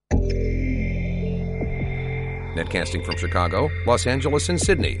Netcasting from Chicago, Los Angeles, and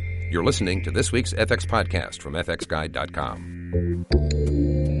Sydney. You're listening to this week's FX Podcast from fxguide.com.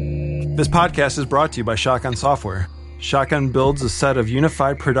 This podcast is brought to you by Shotgun Software. Shotgun builds a set of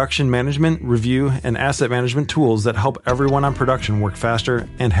unified production management, review, and asset management tools that help everyone on production work faster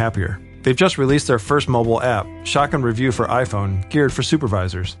and happier. They've just released their first mobile app, Shotgun Review for iPhone, geared for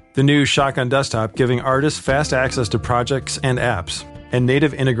supervisors. The new Shotgun Desktop giving artists fast access to projects and apps, and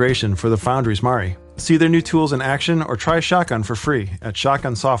native integration for the Foundry's Mari. See their new tools in action or try Shotgun for free at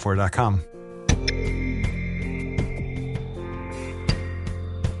shotgunsoftware.com.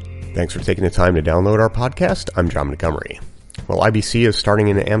 Thanks for taking the time to download our podcast. I'm John Montgomery. Well, IBC is starting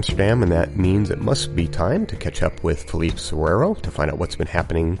in Amsterdam, and that means it must be time to catch up with Philippe Soeiro to find out what's been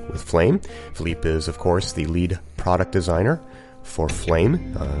happening with Flame. Philippe is, of course, the lead product designer for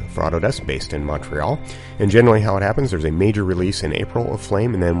Flame for Autodesk, based in Montreal. And generally how it happens, there's a major release in April of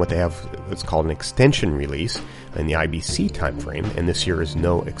Flame, and then what they have is called an extension release in the IBC timeframe, and this year is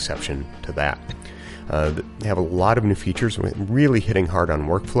no exception to that. They have a lot of new features, really hitting hard on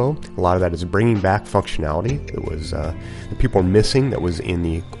workflow. A lot of that is bringing back functionality that was that people were missing that was in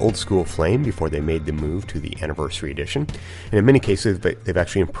the old school Flame before they made the move to the Anniversary Edition. And in many cases, they've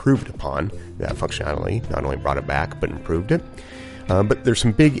actually improved upon that functionality, not only brought it back, but improved it. But there's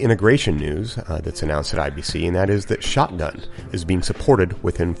some big integration news that's announced at IBC, and that is that Shotgun is being supported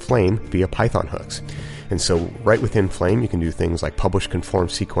within Flame via Python hooks. And so right within Flame, you can do things like publish conform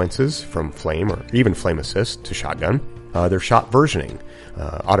sequences from Flame or even Flame Assist to Shotgun. There's shot versioning,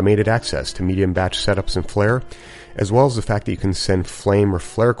 automated access to medium batch setups in Flare, as well as the fact that you can send Flame or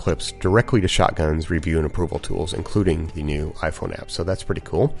Flare clips directly to Shotgun's review and approval tools, including the new iPhone app. So that's pretty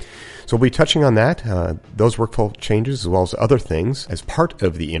cool. So we'll be touching on that, those workflow changes, as well as other things as part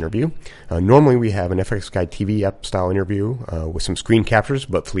of the interview. Normally we have an FX Guide TV app style interview with some screen captures,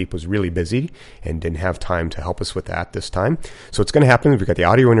 but Philippe was really busy and didn't have time to help us with that this time. So it's going to happen. We've got the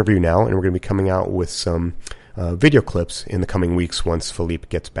audio interview now, and we're going to be coming out with some video clips in the coming weeks once Philippe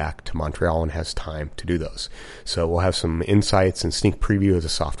gets back to Montreal and has time to do those. So we'll have some insights and sneak preview of the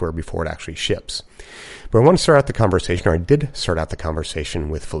software before it actually ships. But I want to start out the conversation, or I did start out the conversation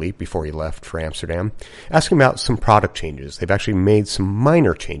with Philippe before he left for Amsterdam, asking about some product changes. They've actually made some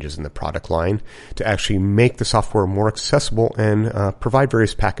minor changes in the product line to actually make the software more accessible and provide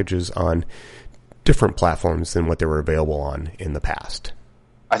various packages on different platforms than what they were available on in the past.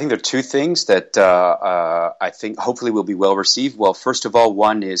 I think there are two things that I think hopefully will be well received. Well, first of all,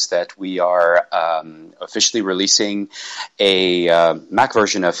 one is that we are officially releasing a Mac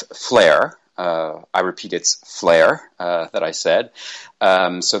version of Flare. I repeat, it's Flare that I said.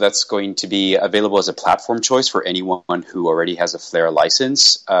 So that's going to be available as a platform choice for anyone who already has a Flare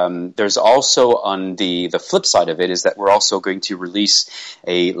license. There's also, on the flip side of it, is that we're also going to release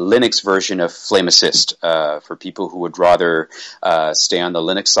a Linux version of Flame Assist for people who would rather stay on the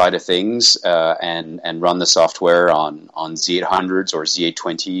Linux side of things and run the software on Z800s or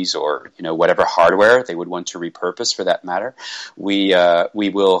Z820s or whatever hardware they would want to repurpose for that matter. We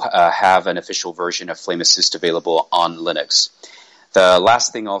will have an official version of Flame Assist available on Linux. The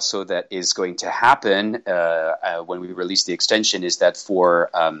last thing also that is going to happen when we release the extension is that for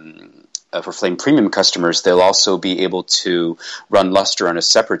Flame Premium customers, they'll also be able to run Lustre on a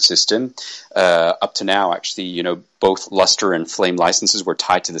separate system. Up to now, actually, both Lustre and Flame licenses were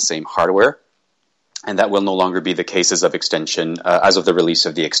tied to the same hardware, and that will no longer be the case as of the release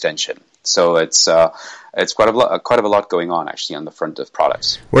of the extension. So it's quite a lot going on actually on the front of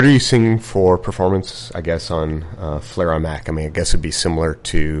products. What are you seeing for performance, I guess, on Flare on Mac? I mean, I guess it'd be similar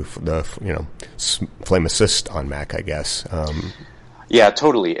to the Flame Assist on Mac, I guess. Yeah,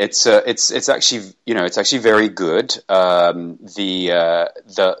 totally. It's actually very good. The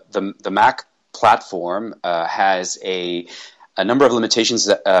Mac platform has a number of limitations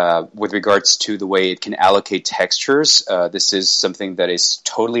with regards to the way it can allocate textures. This is something that is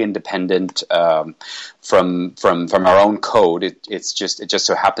totally independent from our own code. It just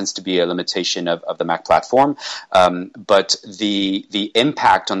so happens to be a limitation of the Mac platform. But the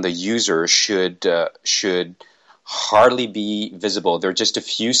impact on the user should hardly be visible. There are just a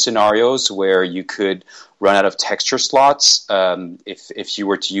few scenarios where you could run out of texture slots if you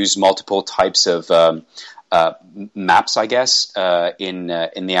were to use multiple types of maps, I guess, in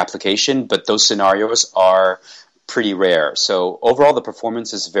the application, but those scenarios are pretty rare. So overall, the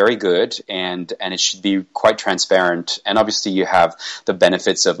performance is very good, and it should be quite transparent. And obviously, you have the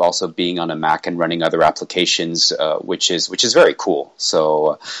benefits of also being on a Mac and running other applications, which is very cool.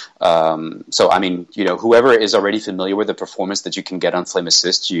 So I mean, whoever is already familiar with the performance that you can get on Flame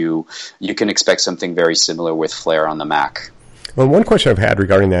Assist, you can expect something very similar with Flare on the Mac. Well, one question I've had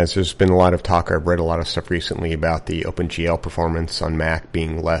regarding that is there's been a lot of talk, I've read a lot of stuff recently about the OpenGL performance on Mac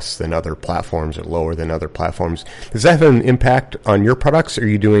being less than other platforms or lower than other platforms. Does that have an impact on your products? Or are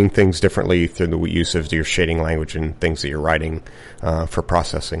you doing things differently through the use of your shading language and things that you're writing for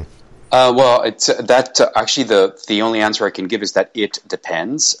processing? Well, it's actually the only answer I can give is that it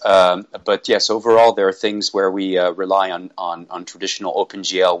depends. But yes, overall, there are things where we rely on traditional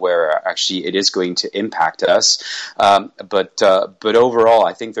OpenGL where actually it is going to impact us. But overall,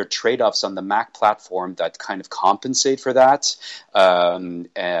 I think there are trade-offs on the Mac platform that kind of compensate for that. And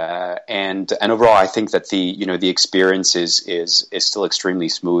overall, I think that the experience is still extremely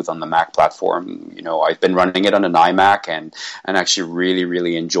smooth on the Mac platform. I've been running it on an iMac and actually really,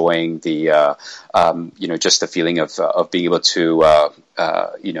 really enjoying the just the feeling of being able to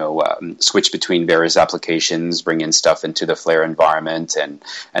switch between various applications, bring in stuff into the Flare environment, and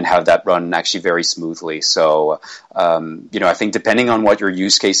have that run actually very smoothly. So I think depending on what your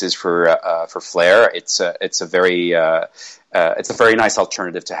use case is for Flare, it's a very nice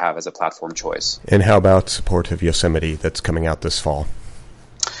alternative to have as a platform choice. And how about support of Yosemite that's coming out this fall?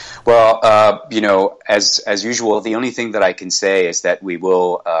 Well, as usual, the only thing that I can say is that we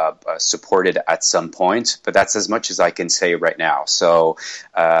will support it at some point, but that's as much as I can say right now. So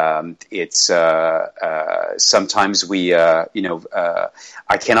it's sometimes we, I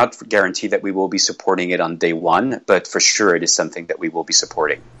cannot guarantee that we will be supporting it on day one, but for sure it is something that we will be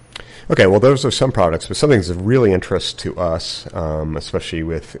supporting. Okay, well, those are some products, but something that's of really interest to us, especially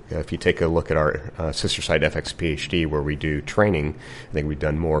with if you take a look at our sister site, fxPhD, where we do training. I think we've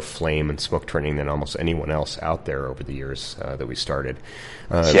done more Flame and Smoke training than almost anyone else out there over the years that we started.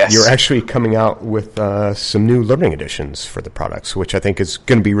 Yes. You're actually coming out with some new learning editions for the products, which I think is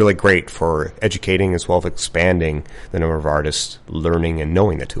going to be really great for educating as well as expanding the number of artists learning and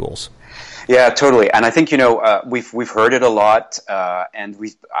knowing the tools. Yeah, totally. And I think, we've heard it a lot, and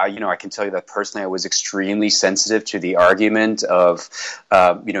I can tell you that personally I was extremely sensitive to the argument of,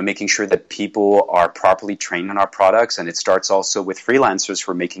 making sure that people are properly trained on our products. And it starts also with freelancers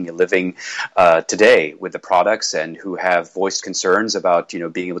who are making a living today with the products and who have voiced concerns about,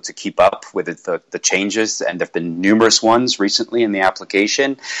 being able to keep up with the changes. And there have been numerous ones recently in the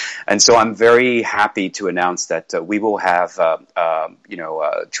application. And so I'm very happy to announce that we will have,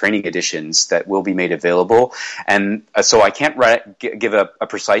 training editions that will be made available, and so I can't give a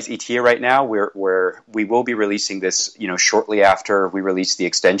precise ETA right now. Where we will be releasing this, shortly after we release the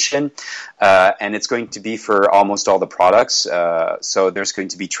extension, and it's going to be for almost all the products. So there's going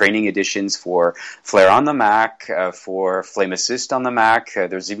to be training editions for Flare on the Mac, for Flame Assist on the Mac.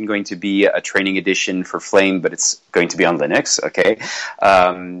 There's even going to be a training edition for Flame, but it's going to be on Linux. Okay.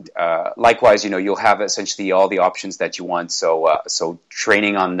 Likewise, you'll have essentially all the options that you want. So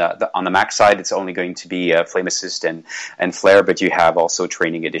training on the Mac side, it's only going to be Flame Assist and Flare, but you have also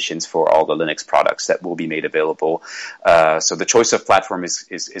training editions for all the Linux products that will be made available. So the choice of platform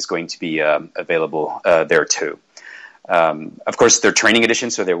is going to be available there too. Of course, they're training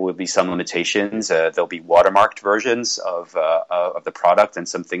editions, so there will be some limitations. There'll be watermarked versions of the product, and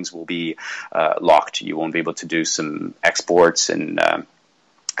some things will be locked. You won't be able to do some exports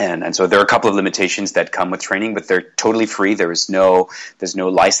and so there are a couple of limitations that come with training, but they're totally free. There's no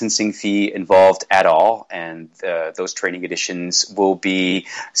licensing fee involved at all, and those training editions will be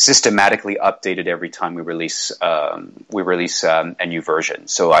systematically updated every time we release a new version.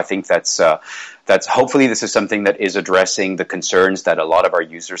 So I think that's hopefully this is something that is addressing the concerns that a lot of our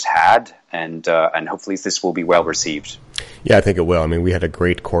users had, and hopefully this will be well received. Yeah, I think it will. I mean, we had a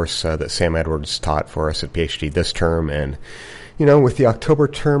great course that Sam Edwards taught for us at PhD this term, and with the October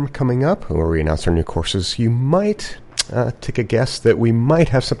term coming up, where we announce our new courses, you might take a guess that we might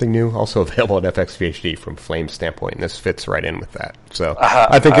have something new also available at FxPhD from Flame's standpoint, and this fits right in with that. So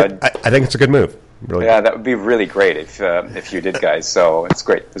I think it's a good move. Really. Yeah, that would be really great if you did, guys. So it's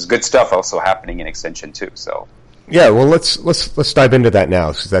great. There's good stuff also happening in Extension too. So. Yeah, well, let's dive into that now,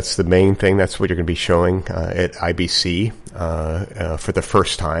 because that's the main thing. That's what you're going to be showing at IBC for the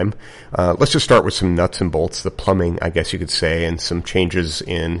first time. Let's just start with some nuts and bolts, the plumbing, I guess you could say, and some changes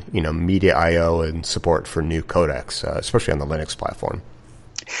in media I/O and support for new codecs, especially on the Linux platform.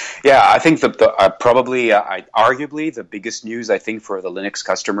 Yeah, I think arguably the biggest news I think for the Linux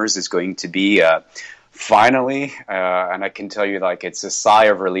customers is going to be finally, and I can tell you, like, it's a sigh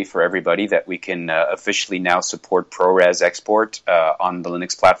of relief for everybody that we can officially now support ProRes export on the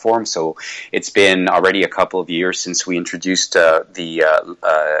Linux platform. So it's been already a couple of years since we introduced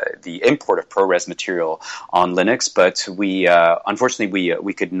the import of ProRes material on Linux, but we unfortunately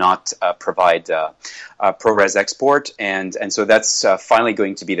we could not provide ProRes export, and so that's finally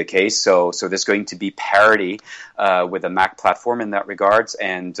going to be the case. So there's going to be parity with the Mac platform in that regards,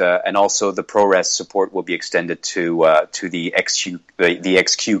 and also the ProRes support will be extended to the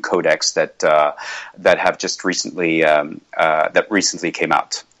Ext2 codecs that have just recently came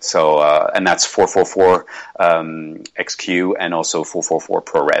out. So and that's 444 Ext2 and also 444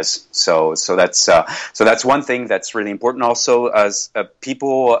 ProRes. So that's one thing that's really important. Also, as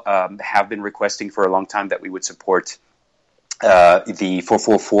people have been requesting for a long time that we would support the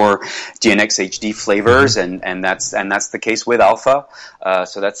 444 DNX HD flavors, and that's the case with Alpha.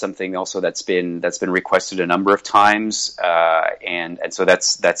 So that's something also that's been requested a number of times, and so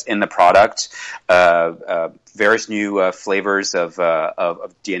that's in the product. Various new flavors of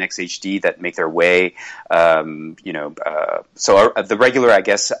DNX HD that make their way. So the regular, I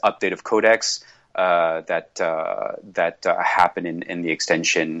guess, update of codecs. That happen in the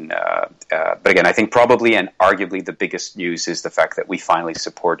extension. But again, I think probably and arguably the biggest news is the fact that we finally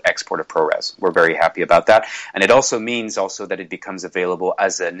support export of ProRes. We're very happy about that. And it also means that it becomes available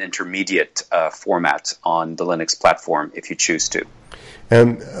as an intermediate format on the Linux platform if you choose to.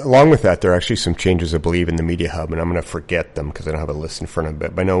 And along with that, there are actually some changes, I believe, in the Media Hub, and I'm going to forget them because I don't have a list in front of me.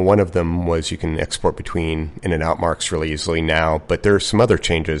 But I know one of them was you can export between in and out marks really easily now, but there are some other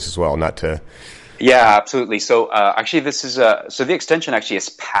changes as well, not to... Yeah, absolutely. So actually, this is so the extension actually is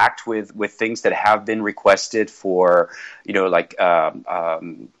packed with things that have been requested for,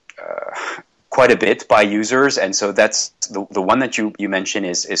 quite a bit by users, and so that's the one that you mentioned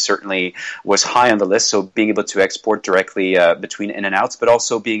is certainly was high on the list. So being able to export directly between in and outs, but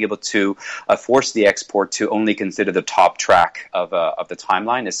also being able to force the export to only consider the top track of the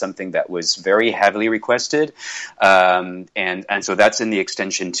timeline is something that was very heavily requested, and so that's in the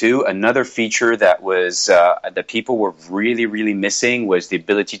extension too. Another feature that was that people were really missing was the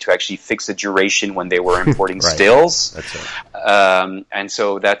ability to actually fix the duration when they were importing right. stills. That's it. And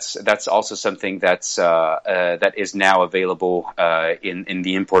so that's also something that's that is now available in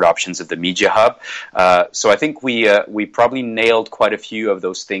the import options of the Media Hub. So I think we probably nailed quite a few of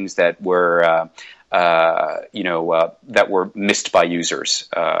those things that were that were missed by users.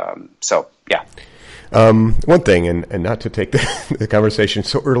 So yeah. One thing, and not to take the conversation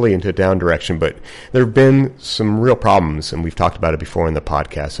so early into a down direction, but there have been some real problems, and we've talked about it before in the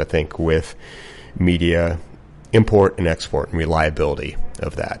podcast, I think, with media import and export and reliability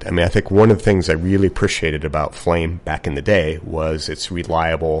of that. I mean, I think one of the things I really appreciated about Flame back in the day was its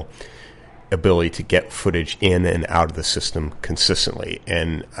reliable ability to get footage in and out of the system consistently.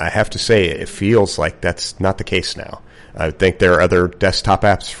 And I have to say, it feels like that's not the case now. I think there are other desktop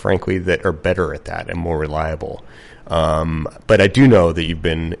apps, frankly, that are better at that and more reliable. But I do know that you've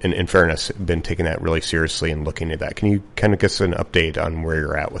been, in fairness, been taking that really seriously and looking at that. Can you kind of give us an update on where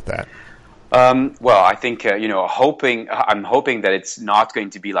you're at with that? Well, I think, I'm hoping that it's not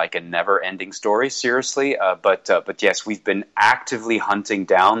going to be like a never-ending story, seriously. But yes, we've been actively hunting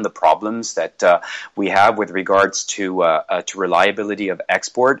down the problems that we have with regards to reliability of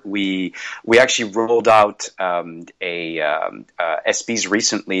export. We actually rolled out SPs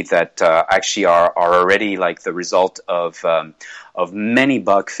recently that actually are already like the result of many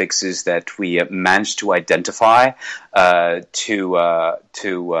bug fixes that we managed to identify to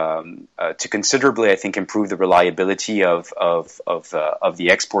considerably, I think, improve the reliability of the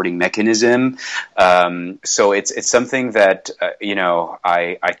exporting mechanism. So it's something that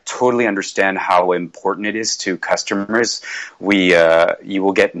I totally understand how important it is to customers. You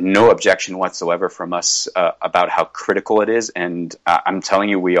will get no objection whatsoever from us about how critical it is, and I'm telling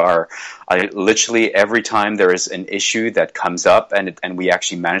you, we are literally every time there is an issue that comes up and we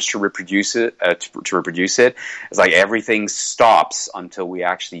actually manage to reproduce it, it's like everything stops until we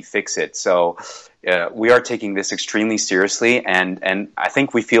actually fix it. So we are taking this extremely seriously, and I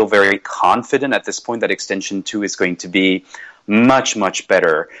think we feel very confident at this point that Extension 2 is going to be much, much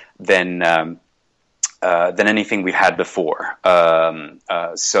better than anything we've had before. And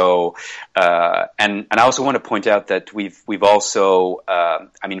I also want to point out that we've also,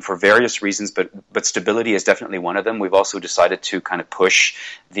 for various reasons, but stability is definitely one of them. We've also decided to kind of push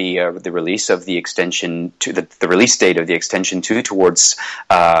the release of the extension to the release date of the Extension 2 towards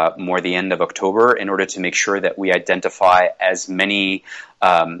more the end of October in order to make sure that we identify as many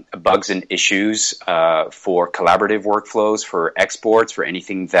bugs and issues for collaborative workflows, for exports, for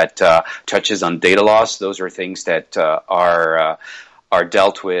anything that touches on data loss. Those are things that are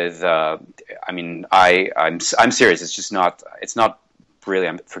dealt with. I'm serious. It's not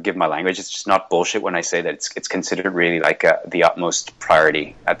really. Forgive my language. It's just not bullshit when I say that it's considered really like the utmost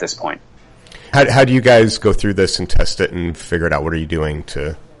priority at this point. How do you guys go through this and test it and figure it out? What are you doing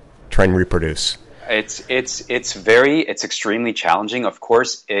to try and reproduce? It's extremely challenging. Of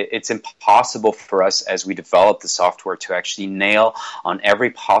course, it's impossible for us as we develop the software to actually nail on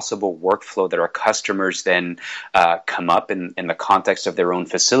every possible workflow that our customers then come up in the context of their own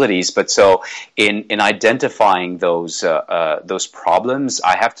facilities. But so in identifying those problems,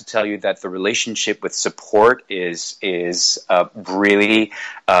 I have to tell you that the relationship with support is really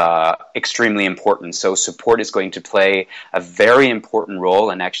extremely important. So support is going to play a very important role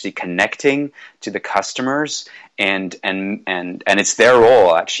in actually connecting to the customers, and it's their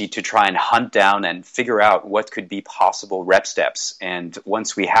role actually to try and hunt down and figure out what could be possible rep steps. And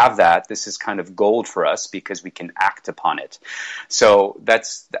once we have that, this is kind of gold for us because we can act upon it. So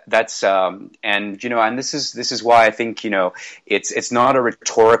that's and this is why I think it's not a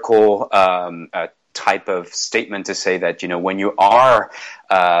rhetorical type of statement to say that when you are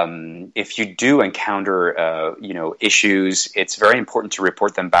if you do encounter issues, it's very important to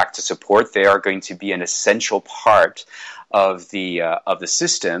report them back to support. They are going to be an essential part of the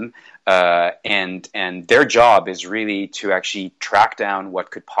system, and their job is really to actually track down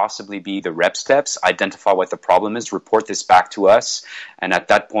what could possibly be the rep steps, identify what the problem is, report this back to us, and at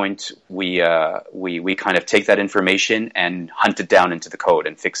that point we kind of take that information and hunt it down into the code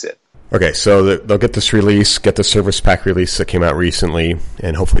and fix it. Okay, so they'll get this release, get the service pack release that came out recently,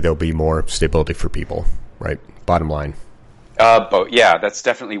 and hopefully there'll be more stability for people, right? Bottom line. But yeah, that's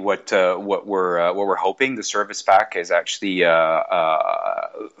definitely what we're hoping. The service pack is actually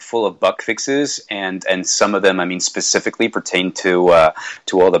full of bug fixes, and some of them, specifically pertain to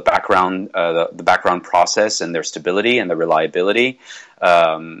all the background process and their stability and the reliability.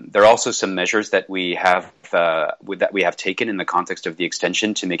 There are also some measures that we have taken in the context of the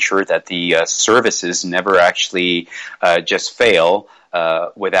extension to make sure that the services never actually just fail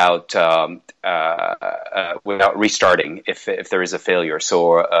without restarting if there is a failure.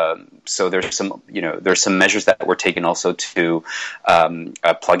 So there's some measures that were taken also to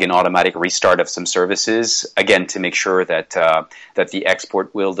plug in automatic restart of some services, again to make sure that the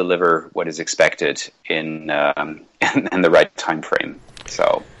export will deliver what is expected in the right time frame.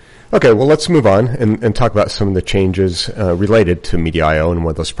 So. Okay, well, let's move on and talk about some of the changes related to Media.io, and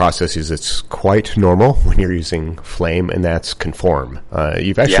one of those processes that's quite normal when you're using Flame, and that's conform.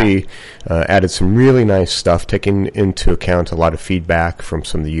 You've actually added some really nice stuff, taking into account a lot of feedback from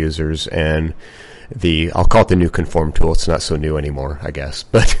some of the users, and I'll call it the new conform tool. It's not so new anymore, I guess,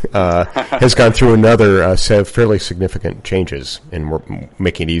 but has gone through another set of fairly significant changes, and we're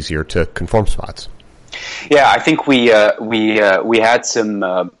making it easier to conform spots. Yeah, I think we had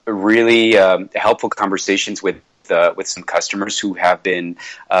some really helpful conversations with some customers who have been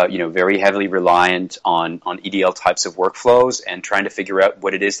very heavily reliant on EDL types of workflows, and trying to figure out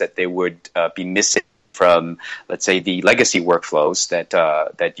what it is that they would be missing from, let's say, the legacy workflows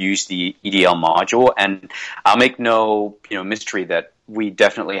that use the EDL module. And I'll make no mystery that we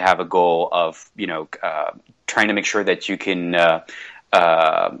definitely have a goal of trying to make sure that you can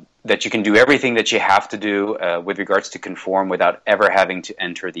do everything that you have to do with regards to conform without ever having to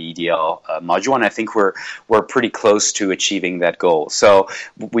enter the EDL module. And I think we're pretty close to achieving that goal. So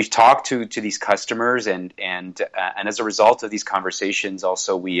we've talked to these customers, and as a result of these conversations,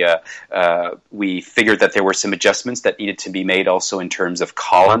 also we figured that there were some adjustments that needed to be made also in terms of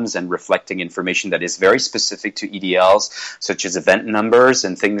columns and reflecting information that is very specific to EDLs, such as event numbers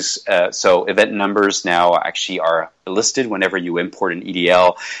and things. So event numbers now actually are listed whenever you import an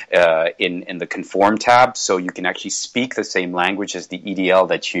EDL in the conform tab, so you can actually speak the same language as the EDL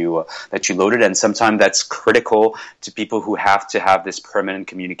that you loaded. And sometimes that's critical to people who have to have this permanent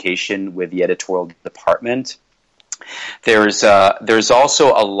communication with the editorial department. There's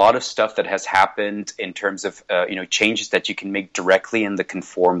also a lot of stuff that has happened in terms of changes that you can make directly in the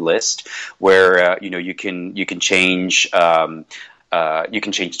conform list, where you can change. You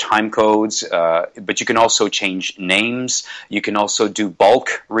can change time codes, but you can also change names. You can also do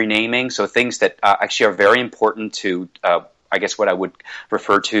bulk renaming, so things that actually are very important to, I guess, what I would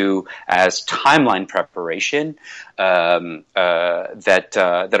refer to as timeline preparation, that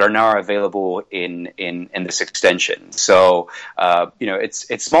are now available in this extension. So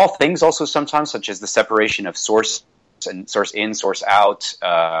it's small things also sometimes, such as the separation of source and source in, source out,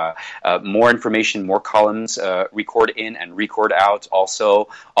 more information, more columns, record in and record out. Also,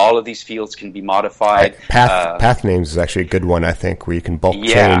 all of these fields can be modified. Path names is actually a good one, I think, where you can bulk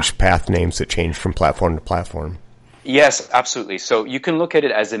change path names that change from platform to platform. Yes, absolutely. So you can look at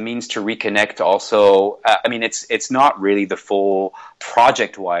it as a means to reconnect also. I mean, it's not really the full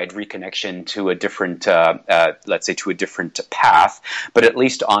project-wide reconnection to a different, let's say, to a different path, but at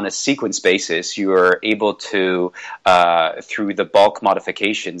least on a sequence basis, you are able to, through the bulk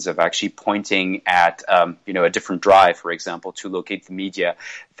modifications of actually pointing at, a different drive, for example, to locate the media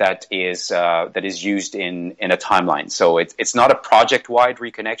that is used in a timeline. So it's not a project-wide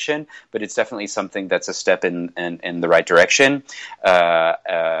reconnection, but it's definitely something that's a step in the right direction, but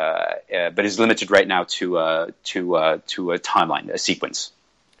is limited right now to a timeline, a sequence.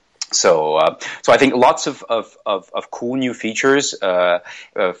 So I think lots of cool new features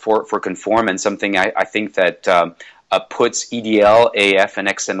for Conform, and something I think that puts EDL, AF, and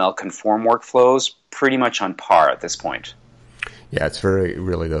XML Conform workflows pretty much on par at this point. Yeah, it's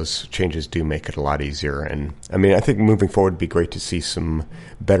really those changes do make it a lot easier. And I mean, I think moving forward, it'd be great to see some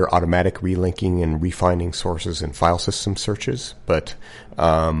better automatic relinking and refinding sources and file system searches. But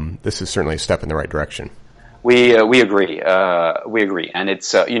this is certainly a step in the right direction. We agree. We agree, and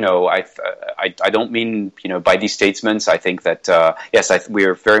it's I don't mean by these statements. I think that yes, we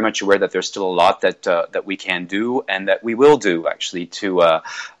are very much aware that there's still a lot that we can do and that we will do actually to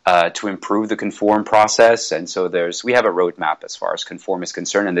improve the Conform process. And so we have a roadmap as far as Conform is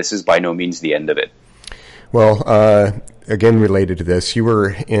concerned, and this is by no means the end of it. Well, again, related to this, you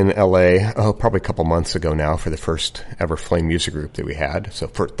were in LA, probably a couple months ago now for the first ever Flame user group that we had. So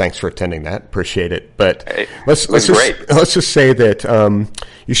thanks for attending that. Appreciate it. But let's just say that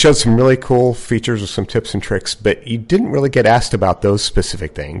you showed some really cool features with some tips and tricks, but you didn't really get asked about those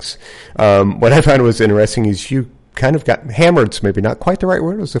specific things. What I found was interesting is you kind of got hammered, maybe not quite the right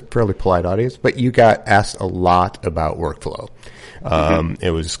word. It was a fairly polite audience, but you got asked a lot about workflow.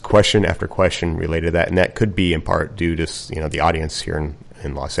 It was question after question related to that, and that could be in part due to the audience here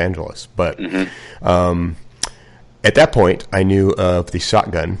in Los Angeles. But at that point, I knew of the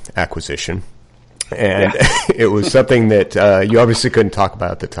Shotgun acquisition, and it was something that you obviously couldn't talk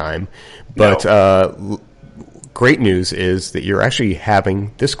about at the time. But great news is that you're actually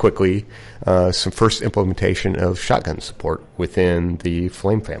having this quickly some first implementation of Shotgun support within the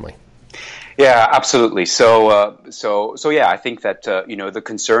Flame family. Yeah, absolutely. So yeah, I think that the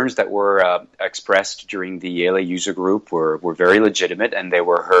concerns that were expressed during the LA user group were very legitimate, and they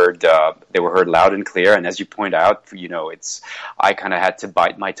were heard loud and clear. And as you point out, I kind of had to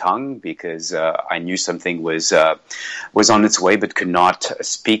bite my tongue because I knew something was on its way, but could not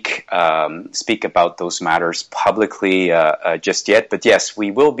speak about those matters publicly just yet. But yes, we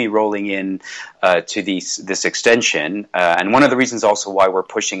will be rolling in to this extension, and one of the reasons also why we're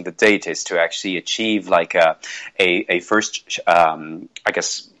pushing the date is to actually achieve like a first, I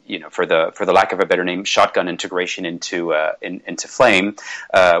guess, for the lack of a better name, Shotgun integration into Flame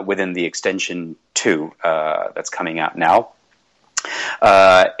within the extension 2 that's coming out now.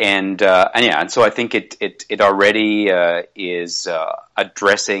 And so I think it already is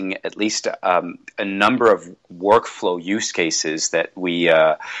addressing at least a number of workflow use cases that we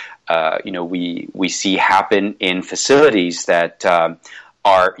see happen in facilities that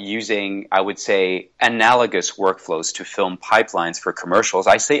are using, I would say, analogous workflows to film pipelines for commercials.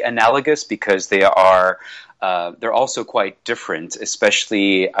 I say analogous because they are they're also quite different,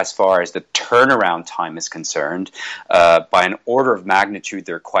 especially as far as the turnaround time is concerned. By an order of magnitude,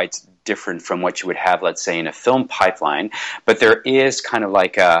 they're quite different from what you would have, let's say, in a film pipeline. But there is kind of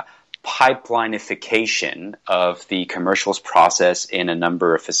like a pipelinification of the commercials process in a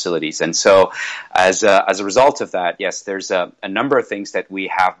number of facilities. And so as a result of that, yes, there's a number of things that we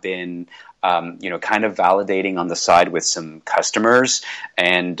have been kind of validating on the side with some customers,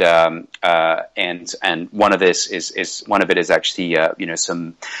 and one of this is actually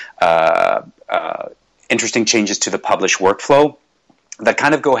some interesting changes to the publish workflow that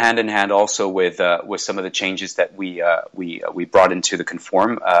kind of go hand in hand also with some of the changes that we brought into the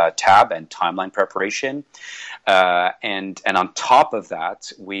Conform tab and timeline preparation, and on top of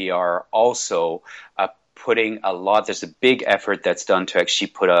that, we are also putting a lot. There's a big effort that's done to actually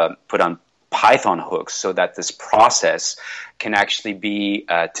put on Python hooks so that this process can actually be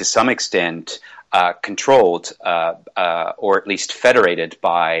to some extent controlled or at least federated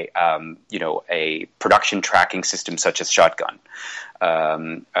by a production tracking system such as Shotgun.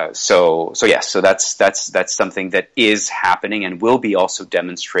 So that's something that is happening and will be also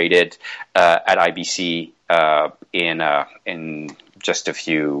demonstrated at IBC in just a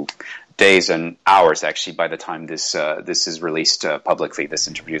few days and hours, actually, by the time this is released publicly. This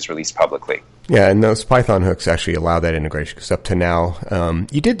interview is released publicly. Yeah, and those Python hooks actually allow that integration, because up to now,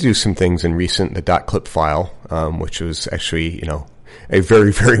 you did do some things in recent, the .clip file, which was actually, a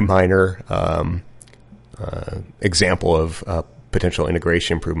very, very minor example of potential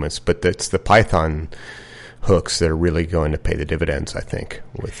integration improvements, but it's the Python hooks that are really going to pay the dividends, I think,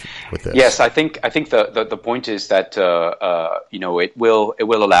 with this. Yes, I think the point is that it will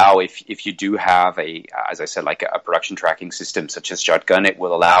allow, if you do have as I said, like a production tracking system such as Shotgun, it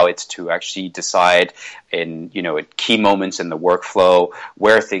will allow it to actually decide at key moments in the workflow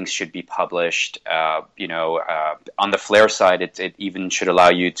where things should be published. On the Flare side, it even should allow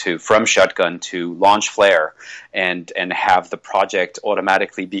you from Shotgun to launch Flare and have the project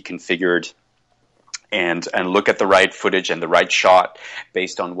automatically be configured and look at the right footage and the right shot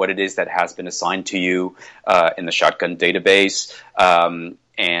based on what it is that has been assigned to you in the Shotgun database. And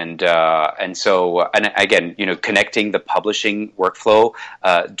again, connecting the publishing workflow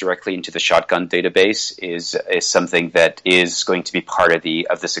directly into the Shotgun database is something that is going to be part of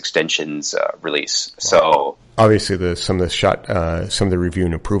this extension's release. Wow. So obviously, some of the review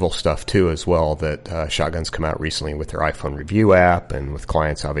and approval stuff too, as well. That Shotgun's come out recently with their iPhone review app, and with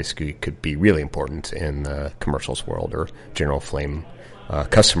clients, obviously, could be really important in the commercials world or general Flame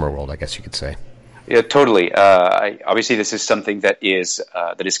customer world, I guess you could say. Yeah, totally. Obviously, this is something that is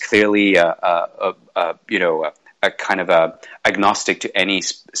clearly a kind of agnostic to any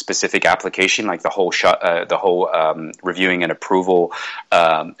specific application. Like the whole reviewing and approval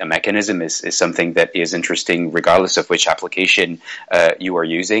mechanism is something that is interesting regardless of which application you are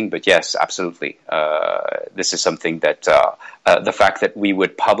using. But yes, absolutely, this is something that the fact that we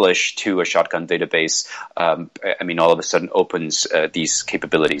would publish to a Shotgun database, all of a sudden opens these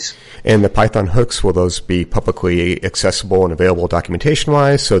capabilities. And the Python hooks, will those be publicly accessible and available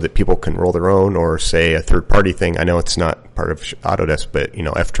documentation-wise so that people can roll their own, or say a third-party thing? I know it's not part of Autodesk, but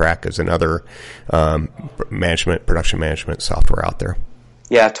F-Track is another production management software out there.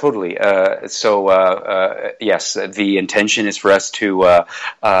 Yeah, totally. Yes, the intention is for us to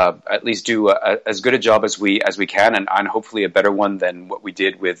at least do as good a job as we can, and hopefully a better one than what we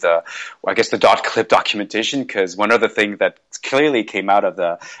did with, I guess, the .clip documentation. Because one other thing that clearly came out of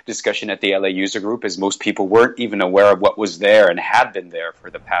the discussion at the LA user group is most people weren't even aware of what was there and had been there for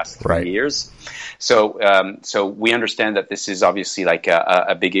the past 3 years. So we understand that this is obviously like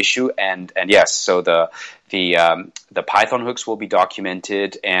a big issue, and yes, so the Python hooks will be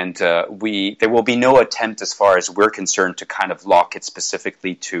documented, and there will be no attempt, as far as we're concerned, to kind of lock it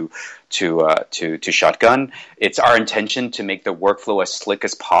specifically to Shotgun. It's our intention to make the workflow as slick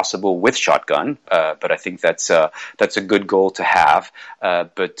as possible with Shotgun, but I think that's a good goal to have.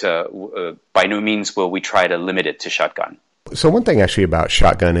 But by no means will we try to limit it to Shotgun. So one thing actually about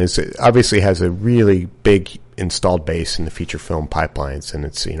Shotgun is it obviously has a really big installed base in the feature film pipelines, and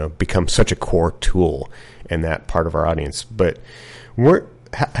it's become such a core tool in that part of our audience. But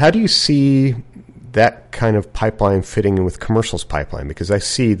how do you see that kind of pipeline fitting in with commercials pipeline? Because I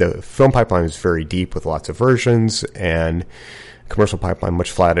see the film pipeline is very deep with lots of versions, and commercial pipeline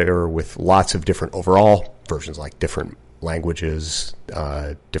much flatter with lots of different overall versions, like different languages,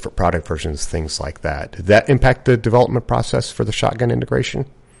 different product versions, things like that. Did that impact the development process for the Shotgun integration?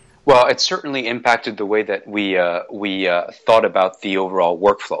 Well, it certainly impacted the way that we thought about the overall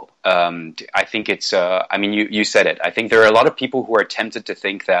workflow. I think it's, you said it. I think there are a lot of people who are tempted to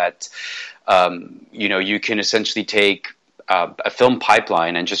think that, you can essentially take a film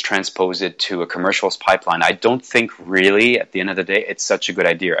pipeline and just transpose it to a commercials pipeline. I don't think really, at the end of the day, it's such a good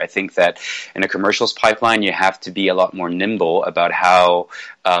idea. I think that in a commercials pipeline, you have to be a lot more nimble about how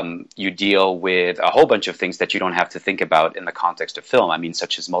you deal with a whole bunch of things that you don't have to think about in the context of film.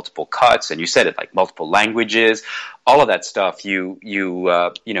 Such as multiple cuts, and you said it, like multiple languages, all of that stuff. You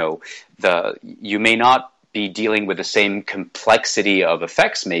may not be dealing with the same complexity of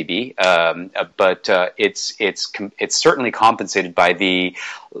effects, maybe, but it's certainly compensated by the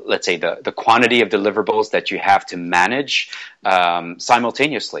quantity of deliverables that you have to manage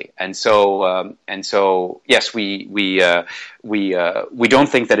simultaneously. And so yes, we don't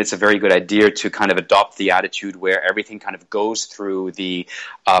think that it's a very good idea to kind of adopt the attitude where everything kind of goes through the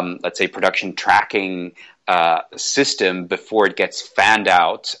production tracking system before it gets fanned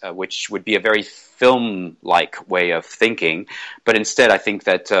out, which would be a very film-like way of thinking. But instead, I think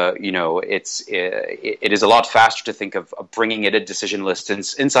that it is a lot faster to think of bringing it a decision list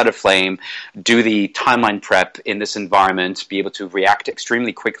inside of Flame, do the timeline prep in this environment, be able to react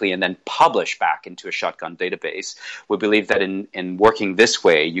extremely quickly, and then publish back into a Shotgun database. We believe that in working this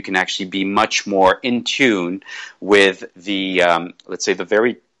way, you can actually be much more in tune with the, let's say, the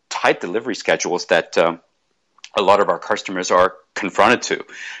very tight delivery schedules that a lot of our customers are confronted to.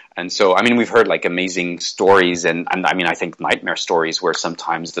 And so, I mean, we've heard like amazing stories and I mean, I think nightmare stories where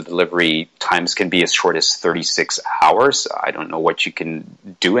sometimes the delivery times can be as short as 36 hours. I don't know what you can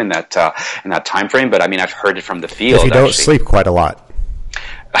do in that time frame, but I mean, I've heard it from the field. If you don't sleep quite a lot.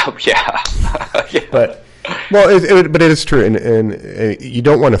 Oh, yeah. Yeah. But, well, but it is true. And you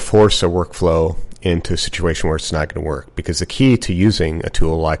don't want to force a workflow into a situation where it's not going to work, because the key to using a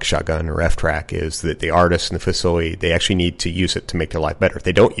tool like Shotgun or F-Track is that the artist and the facility, they actually need to use it to make their life better. If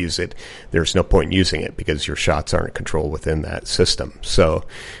they don't use it, there's no point in using it because your shots aren't controlled within that system. So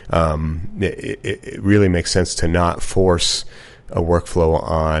it really makes sense to not force a workflow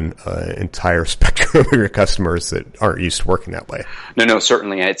on an entire spectrum of your customers that aren't used to working that way. No,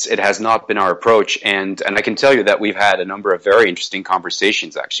 certainly. It has not been our approach. And I can tell you that we've had a number of very interesting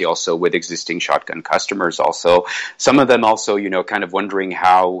conversations, actually, also with existing Shotgun customers also. Some of them also, kind of wondering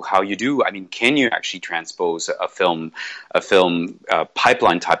how you do. I mean, can you actually transpose a film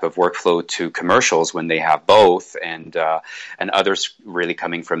pipeline type of workflow to commercials when they have both, and others really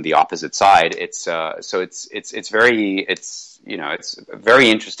coming from the opposite side. It's very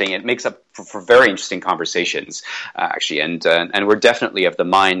interesting. It makes up for very interesting conversations, actually, and we're definitely of the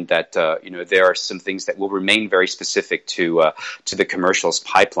mind that there are some things that will remain very specific to the commercials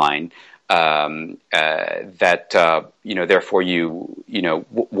pipeline. Therefore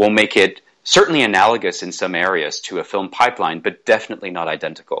will make it certainly analogous in some areas to a film pipeline, but definitely not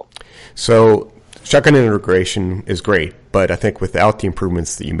identical. So Shotgun integration is great, but I think without the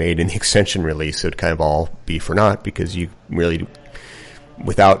improvements that you made in the extension release, it would kind of all be for naught, because you really,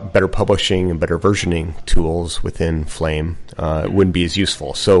 without better publishing and better versioning tools within Flame, it wouldn't be as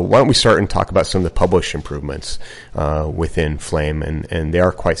useful. So why don't we start and talk about some of the published improvements within Flame, and they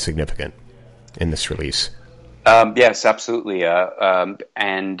are quite significant in this release. Yes, absolutely.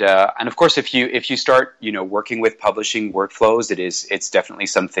 And of course, if you start, working with publishing workflows, it's definitely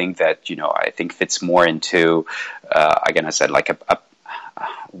something that, I think fits more into, again, I said, like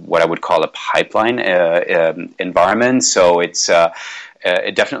what I would call a pipeline, environment. So it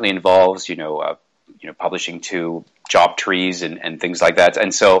definitely involves, publishing to job trees and things like that.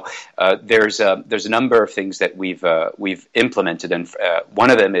 And so there's a number of things that we've implemented, and one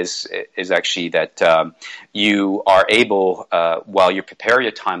of them is actually that you are able, while you prepare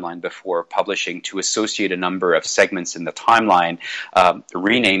your timeline before publishing, to associate a number of segments in the timeline,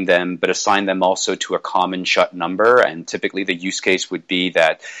 rename them, but assign them also to a common shut number. And typically the use case would be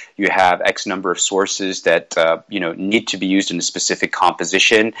that you have X number of sources that need to be used in a specific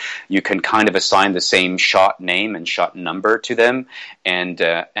composition. You can kind of assign the same shot name and shot number to them, and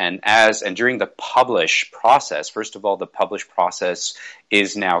during the publish process, first of all, the publish process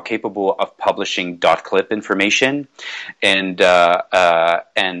is now capable of publishing .clip information, and the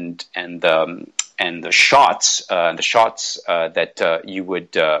shots that you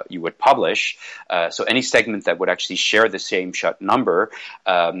would publish. So any segment that would actually share the same shot number,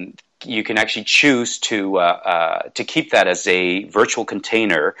 you can actually choose to keep that as a virtual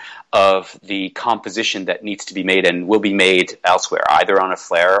container of the composition that needs to be made and will be made elsewhere, either on a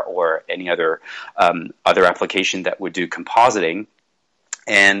Flare or any other application that would do compositing.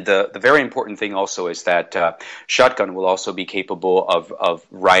 And the very important thing also is that Shotgun will also be capable of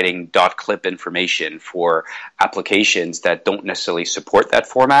writing .clip information for applications that don't necessarily support that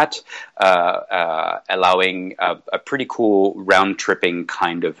format, allowing a pretty cool round-tripping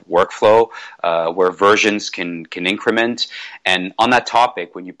kind of workflow where versions can increment. And on that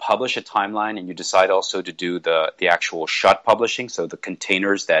topic, when you publish a timeline and you decide also to do the actual shot publishing, so the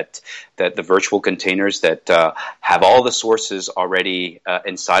containers that the virtual containers that have all the sources already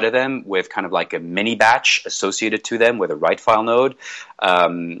inside of them, with kind of like a mini batch associated to them with a write file node.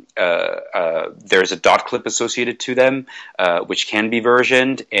 There's a .clip associated to them, which can be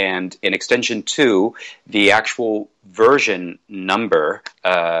versioned, and in extension 2, the actual version number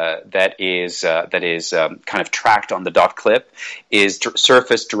that is kind of tracked on the .clip is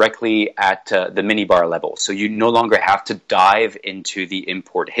surfaced directly at the minibar level. So you no longer have to dive into the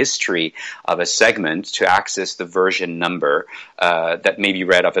import history of a segment to access the version number that may be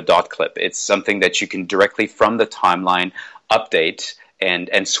read of a .clip. It's something that you can directly from the timeline update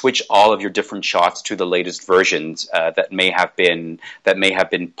and switch all of your different shots to the latest versions that may have been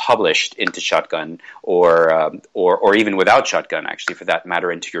published into Shotgun, or even without Shotgun, actually, for that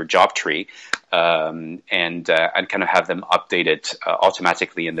matter, into your job tree, and kind of have them updated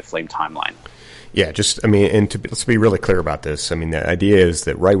automatically in the Flame timeline. Yeah, let's be really clear about this. I mean, the idea is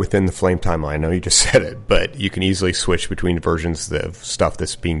that right within the Flame timeline, I know you just said it, but you can easily switch between versions of stuff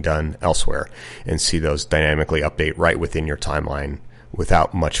that's being done elsewhere and see those dynamically update right within your timeline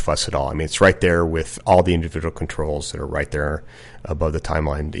without much fuss at all. I mean, it's right there with all the individual controls that are right there above the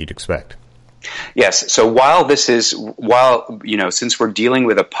timeline that you'd expect. Yes. So since we're dealing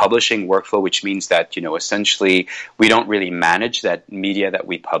with a publishing workflow, which means that, essentially we don't really manage that media that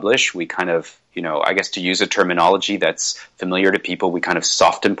we publish. We kind of, I guess to use a terminology that's familiar to people, we kind of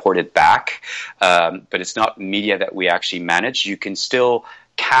soft import it back. But it's not media that we actually manage. You can still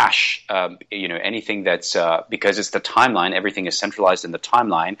cache, anything that's, because it's the timeline, everything is centralized in the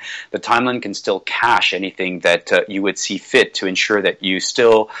timeline. The timeline can still cache anything that you would see fit to ensure that you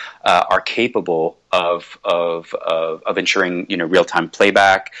still are capable of ensuring, real-time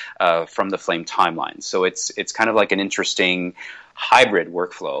playback from the Flame timeline. So it's kind of like an interesting hybrid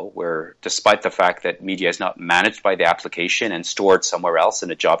workflow where, despite the fact that media is not managed by the application and stored somewhere else in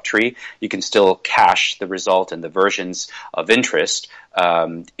a job tree, you can still cache the result and the versions of interest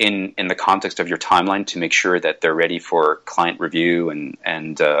in the context of your timeline to make sure that they're ready for client review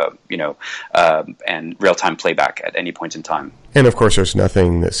and real-time playback at any point in time. And of course, there's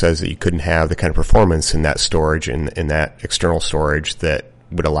nothing that says that you couldn't have the kind of performance in that storage and in that external storage that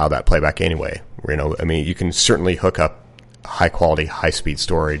would allow that playback anyway. You can certainly hook up high-quality, high-speed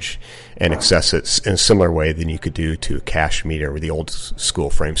storage and access it in a similar way than you could do to cache media or the old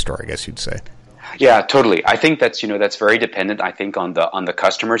school frame store, I guess you'd say. Yeah, totally. I think that's very dependent, I think, on the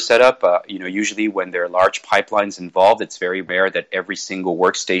customer setup. Usually when there are large pipelines involved, it's very rare that every single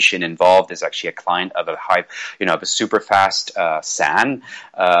workstation involved is actually a client of a super fast SAN.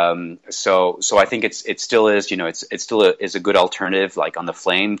 So I think it still is, it still is a good alternative, like on the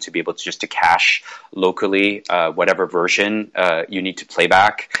Flame, to be able to cache locally whatever version you need to play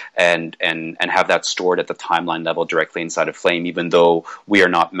back and have that stored at the timeline level directly inside of Flame, even though we are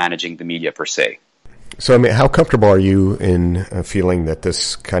not managing the media per se. So, how comfortable are you in feeling that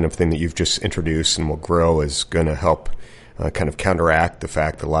this kind of thing that you've just introduced and will grow is going to help kind of counteract the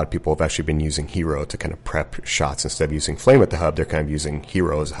fact that a lot of people have actually been using Hero to kind of prep shots instead of using Flame at the hub? They're kind of using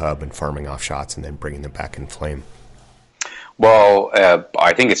Hero as a hub and farming off shots and then bringing them back in Flame. Well,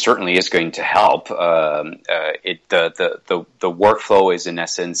 I think it certainly is going to help. The workflow is in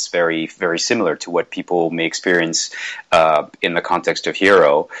essence very, very similar to what people may experience in the context of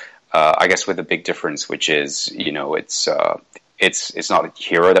Hero. I guess with a big difference, which is, it's not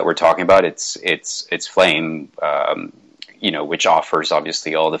Hero that we're talking about. It's Flame, which offers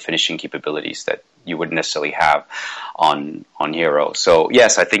obviously all the finishing capabilities that you wouldn't necessarily have on Hero. So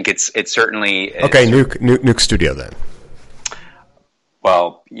yes, I think it's certainly okay. Nuke Studio then.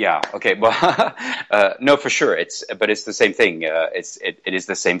 Well, yeah, okay. Well, no, for sure. But it's the same thing. It is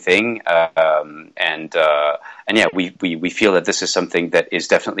the same thing. And yeah, we feel that this is something that is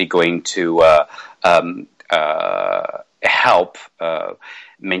definitely going to help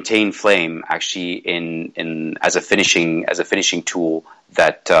maintain Flame actually in as a finishing tool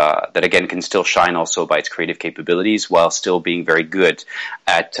that again can still shine also by its creative capabilities while still being very good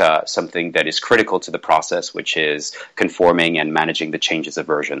at something that is critical to the process, which is conforming and managing the changes of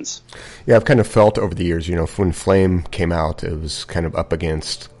versions. Yeah, I've kind of felt over the years, when Flame came out, it was kind of up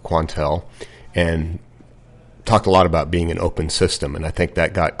against Quantel and talked a lot about being an open system, and I think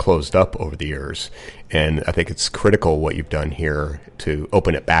that got closed up over the years. And I think it's critical what you've done here to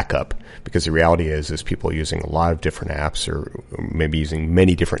open it back up, because the reality is people using a lot of different apps or maybe using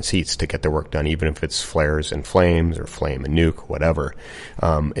many different seats to get their work done, even if it's flares and flames or flame and nuke, whatever.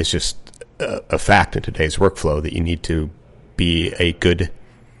 It's just a fact in today's workflow that you need to be a good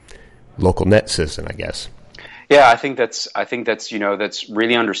local net citizen, I guess. Yeah, I think that's that's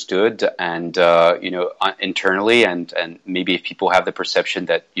really understood, and internally, and maybe if people have the perception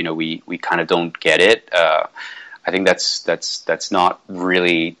that we kind of don't get it, I think that's not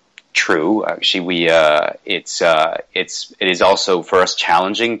really true. Actually, it is also for us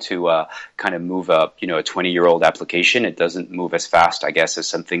challenging to kind of move up, a 20-year-old application. It doesn't move as fast, I guess, as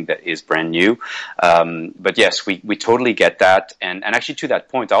something that is brand new. But yes, we totally get that. And actually, to that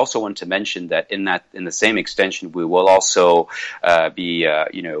point, I also want to mention that in the same extension, we will also be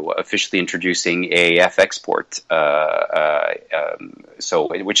officially introducing AAF export. So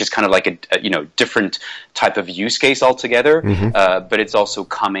which is kind of like a different type of use case altogether. Mm-hmm. But it's also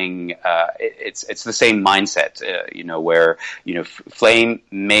coming. It's the same mindset, where Flame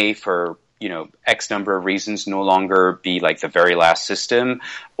may for X number of reasons no longer be like the very last system,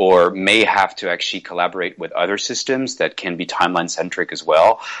 or may have to actually collaborate with other systems that can be timeline centric as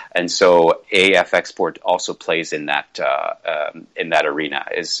well. And so AF export also plays in that arena,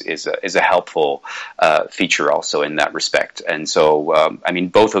 is a helpful feature also in that respect. And so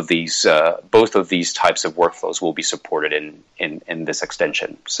both of these types of workflows will be supported in this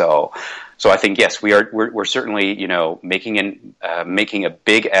extension. So I think yes, we're certainly making a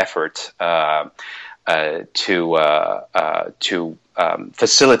big effort to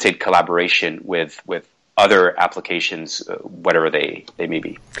facilitate collaboration with other applications, whatever they may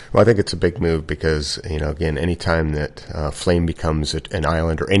be. Well, I think it's a big move because, again, anytime that Flame becomes an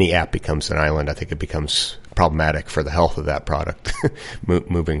island, or any app becomes an island, I think it becomes problematic for the health of that product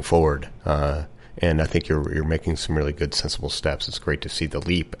moving forward. And I think you're making some really good, sensible steps. It's great to see the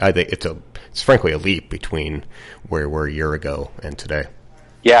leap. I think it's frankly a leap between where we were a year ago and today.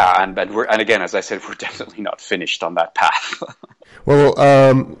 Yeah, and again, as I said, we're definitely not finished on that path. Well,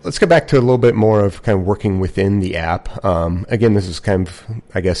 let's get back to a little bit more of kind of working within the app. Again, this is kind of,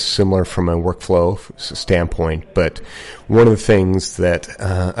 I guess, similar from a workflow standpoint, but one of the things that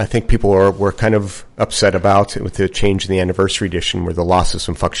I think people were kind of upset about with the change in the anniversary edition were the loss of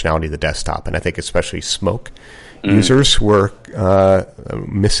some functionality of the desktop, and I think especially Smoke users were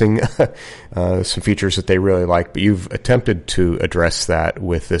missing some features that they really like, but you've attempted to address that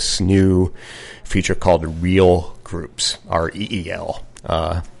with this new feature called Reel Groups, REEL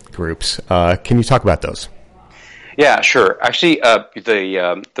groups. Can you talk about those? Yeah, sure. Actually,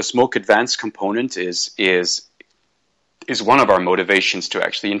 the Smoke Advanced component is one of our motivations to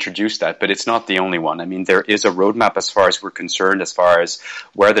actually introduce that, but it's not the only one. I mean, there is a roadmap as far as we're concerned, as far as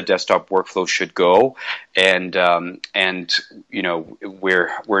where the desktop workflow should go, and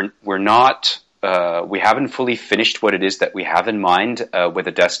we're not. We haven't fully finished what it is that we have in mind with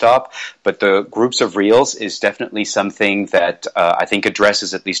the desktop, but the groups of reels is definitely something that I think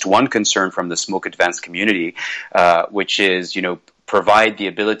addresses at least one concern from the Smoke Advanced community, which is, provide the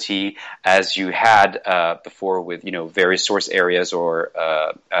ability, as you had before with various source areas or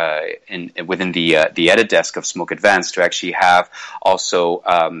within the edit desk of Smoke Advanced, to actually have also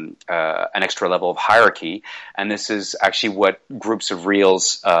an extra level of hierarchy. And this is actually what groups of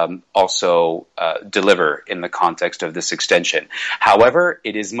reels also deliver in the context of this extension. However,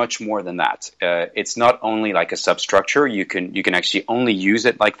 it is much more than that. It's not only like a substructure. You can actually only use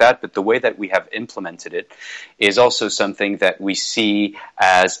it like that, but the way that we have implemented it is also something that we see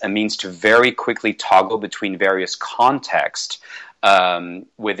as a means to very quickly toggle between various contexts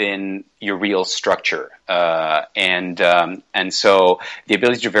within your reel structure, and so the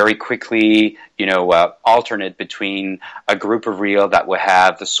ability to very quickly, alternate between a group of reel that will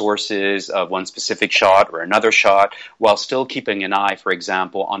have the sources of one specific shot or another shot, while still keeping an eye, for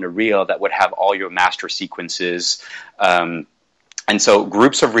example, on a reel that would have all your master sequences. And so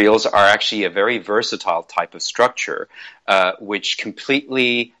groups of reels are actually a very versatile type of structure, which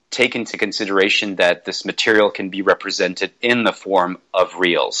completely take into consideration that this material can be represented in the form of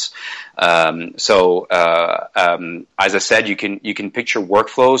reels. So as I said, you can picture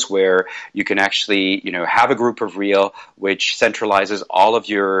workflows where you can actually, have a group of reel which centralizes all of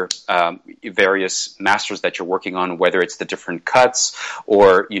your various masters that you're working on, whether it's the different cuts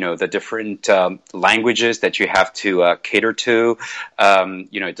or, the different languages that you have to cater to.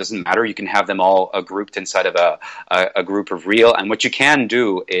 It doesn't matter. You can have them all grouped inside of a group of reel. And what you can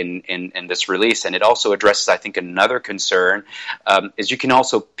do in this release, and it also addresses, I think, another concern, is you can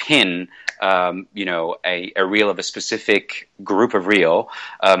also pin a reel of a specific group of reel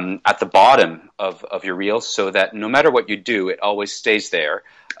at the bottom of your reel, so that no matter what you do, it always stays there,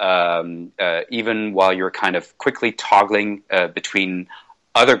 even while you're kind of quickly toggling between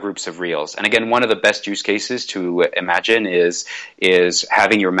other groups of reels. And again, one of the best use cases to imagine is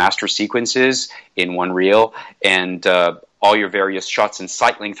having your master sequences in one reel, and all your various shots, and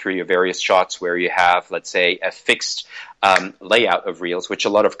cycling through your various shots where you have, let's say, a fixed layout of reels, which a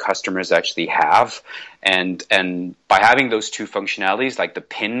lot of customers actually have. And by having those two functionalities, like the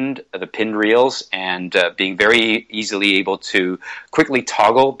pinned reels, and being very easily able to quickly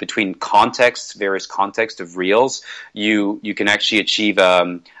toggle between various contexts of reels, you can actually achieve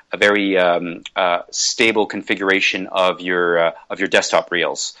a very stable configuration of your desktop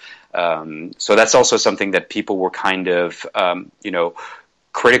reels. So that's also something that people were kind of,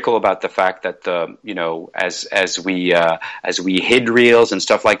 critical about, the fact that as we hid reels and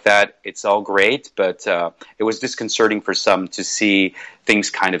stuff like that, it's all great, but it was disconcerting for some to see things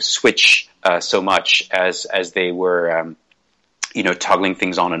kind of switch so much as they were toggling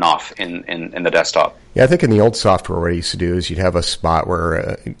things on and off in the desktop. Yeah, I think in the old software, what I used to do is you'd have a spot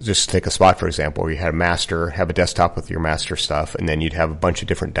where, just take a spot, for example, where you had a master, have a desktop with your master stuff, and then you'd have a bunch of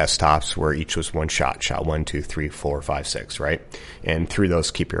different desktops where each was one shot 1, 2, 3, 4, 5, 6, right? And through those,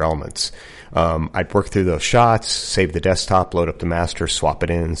 keep your elements. I'd work through those shots, save the desktop, load up the master, swap it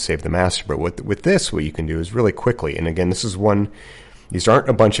in, save the master. But with this, what you can do is really quickly, and again, these aren't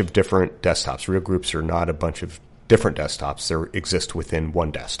a bunch of different desktops. Real groups are not a bunch of different desktops. They exist within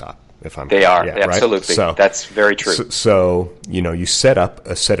one desktop. They are, yeah, absolutely. Right? So, that's very true. So, you set up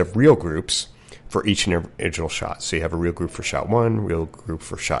a set of real groups for each individual shot. So you have a real group for shot 1, real group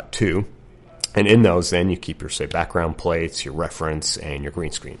for shot 2. And in those, then you keep your, say, background plates, your reference, and your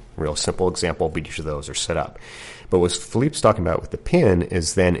green screen. Real simple example, but each of those are set up. But what Philippe's talking about with the pin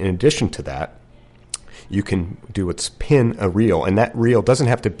is then, in addition to that, you can do what's pin a reel. And that reel doesn't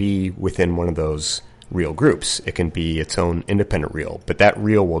have to be within one of those reel groups. It can be its own independent reel, but that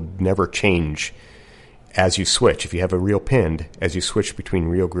reel will never change as you switch. If you have a reel pinned, as you switch between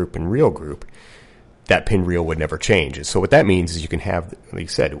reel group and reel group, that pin reel would never change. And so what that means is you can have, like you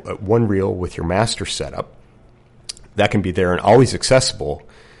said, one reel with your master setup that can be there and always accessible,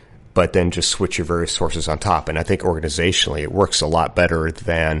 but then just switch your various sources on top. And I think organizationally it works a lot better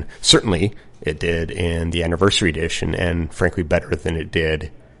than certainly it did in the anniversary edition, and frankly better than it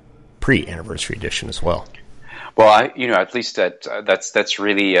did pre-anniversary edition as well. Well, at least that's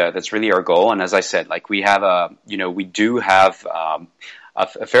really our goal. And as I said, like we do have a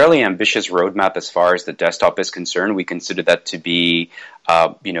fairly ambitious roadmap as far as the desktop is concerned. We consider that to be,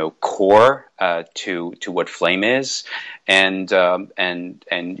 core to what Flame is, and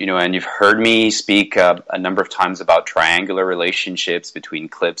you've heard me speak a number of times about triangular relationships between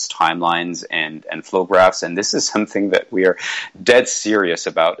clips, timelines, and flow graphs, and this is something that we are dead serious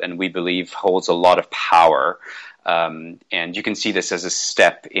about, and we believe holds a lot of power. And you can see this as a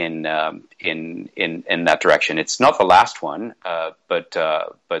step in that direction. It's not the last one, but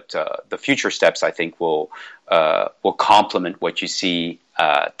the future steps I think will complement what you see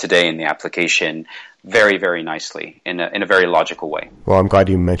today in the application very, very nicely in a very logical way. Well, I'm glad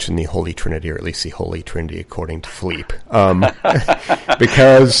you mentioned the Holy Trinity, or at least the Holy Trinity according to Philippe,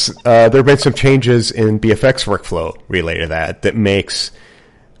 because there have been some changes in BFX workflow related to that makes.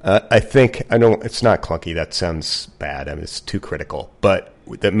 I know it's not clunky. That sounds bad. I mean, it's too critical, but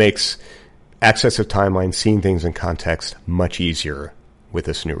that makes access of timeline, seeing things in context, much easier with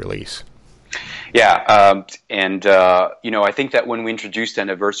this new release. Yeah, I think that when we introduced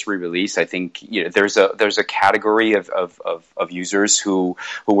anniversary release, I think there's a category of users who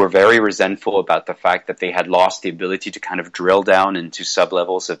were very resentful about the fact that they had lost the ability to kind of drill down into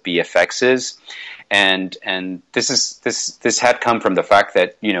sublevels of BFXs. And this had come from the fact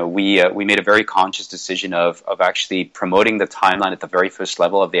that we made a very conscious decision of actually promoting the timeline at the very first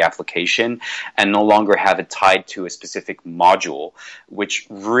level of the application and no longer have it tied to a specific module, which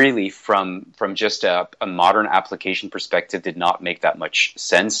really from just a modern application perspective did not make that much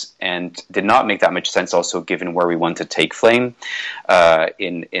sense, and did not make that much sense also given where we want to take Flame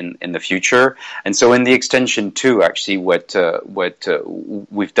in the future. And so in the extension 2, actually what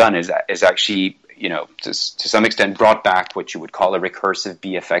we've done is actually to some extent brought back what you would call a recursive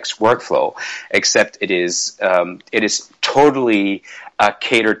BFX workflow, except it is totally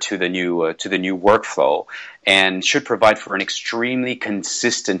catered to the new workflow, and should provide for an extremely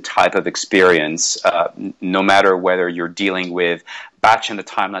consistent type of experience, no matter whether you're dealing with batch and the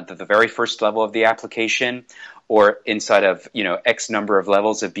timeline at the very first level of the application, or inside of X number of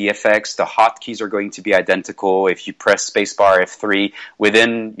levels of BFX. The hotkeys are going to be identical. If you press spacebar F3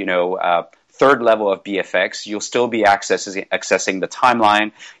 within third level of BFX, you'll still be accessing the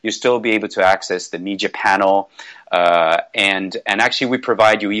timeline. You'll still be able to access the media panel, and actually we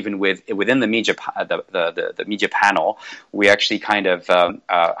provide you even within the media the media panel. We actually kind of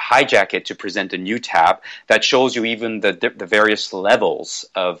hijack it to present a new tab that shows you even the various levels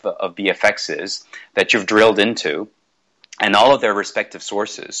of BFXs that you've drilled into, and all of their respective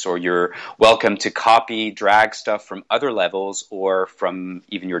sources. So you're welcome to copy, drag stuff from other levels or from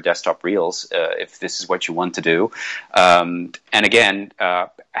even your desktop reels, if this is what you want to do. And again,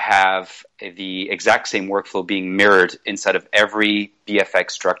 have the exact same workflow being mirrored inside of every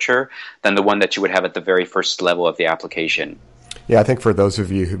BFX structure than the one that you would have at the very first level of the application. Yeah, I think for those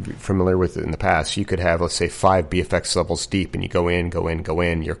of you who are familiar with it in the past, you could have, let's say, 5 BFX levels deep, and you go in,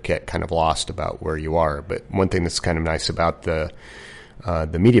 you're kind of lost about where you are. But one thing that's kind of nice about the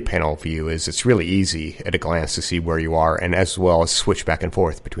media panel view is it's really easy at a glance to see where you are, and as well as switch back and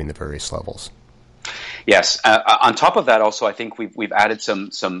forth between the various levels. Yes. On top of that, also, I think we've added some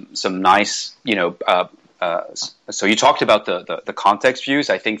nice, so you talked about the context views.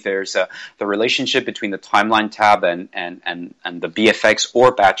 I think there's the relationship between the timeline tab and the BFX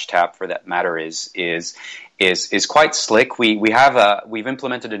or batch tab, for that matter, is quite slick. We've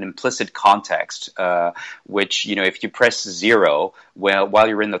implemented an implicit context, which, if you press 0 while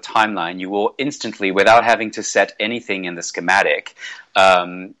you're in the timeline, you will instantly, without having to set anything in the schematic,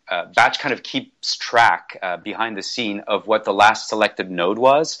 batch kind of keeps track behind the scene of what the last selected node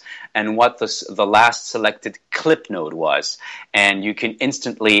was and what the last selected clip node was, and you can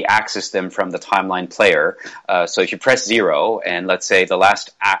instantly access them from the timeline player. So if you press 0, and let's say the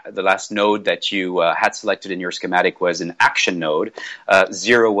last node that you had selected in your schematic was an action node,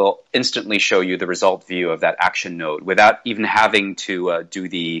 0 will instantly show you the result view of that action node without even having to do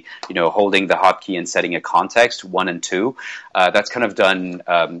the holding the hotkey and setting a context 1 and 2. That's kind of done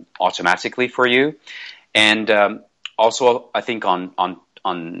automatically for you. And also, I think on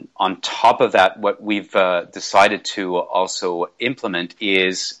top of that, what we've decided to also implement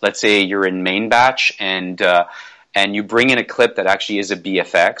is, let's say you're in main batch and you bring in a clip that actually is a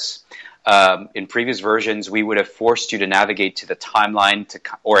BFX. In previous versions, we would have forced you to navigate to the timeline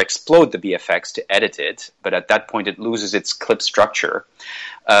or explode the BFX to edit it, but at that point it loses its clip structure.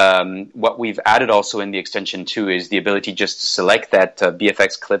 What we've added also in the extension 2 is the ability just to select that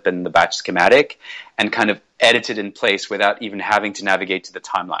BFX clip in the batch schematic and kind of edit it in place without even having to navigate to the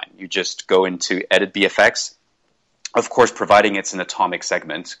timeline. You just go into Edit BFX, of course, providing it's an atomic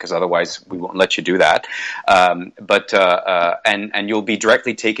segment, because otherwise we won't let you do that. And you'll be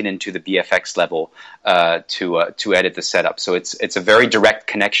directly taken into the BFX level to edit the setup. So it's a very direct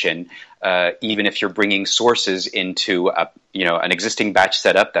connection, even if you're bringing sources into an existing batch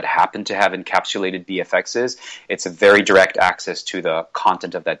setup that happen to have encapsulated BFXs. It's a very direct access to the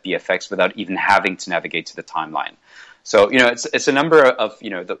content of that BFX without even having to navigate to the timeline. So it's a number of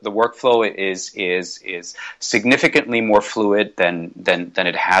the workflow is significantly more fluid than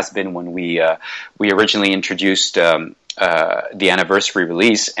it has been when we originally introduced the anniversary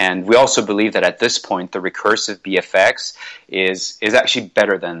release, and we also believe that at this point the recursive BFX is actually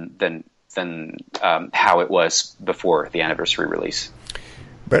better than how it was before the anniversary release.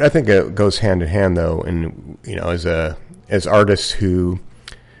 But I think it goes hand in hand, though, and as artists who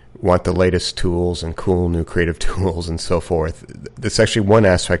want the latest tools and cool new creative tools and so forth, that's actually one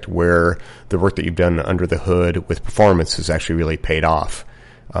aspect where the work that you've done under the hood with performance has actually really paid off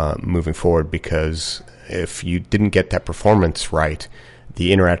moving forward, because if you didn't get that performance right,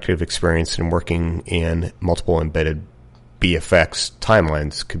 the interactive experience in working in multiple embedded BFX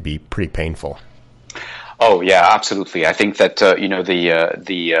timelines could be pretty painful. Oh yeah, absolutely. I think that the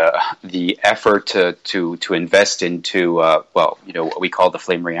effort to invest into what we call the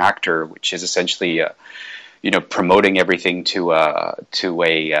Flame Reactor, which is essentially promoting everything to a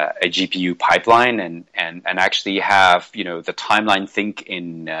GPU pipeline and actually have the timeline think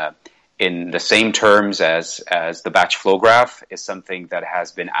in the same terms as the batch flow graph, is something that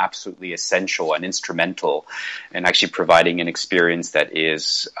has been absolutely essential and instrumental in actually providing an experience that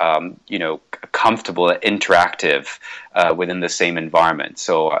is, comfortable and interactive within the same environment.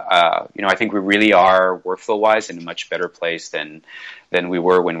 So, I think we really are workflow-wise in a much better place than we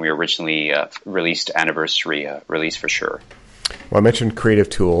were when we originally released anniversary release, for sure. Well, I mentioned creative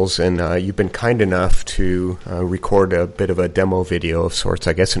tools, and you've been kind enough to record a bit of a demo video of sorts,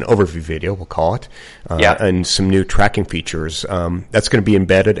 I guess an overview video, we'll call it, and some new tracking features. That's going to be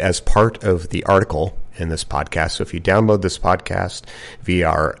embedded as part of the article in this podcast. So if you download this podcast via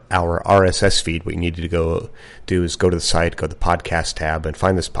our RSS feed, what you need to go do is go to the site, go to the podcast tab, and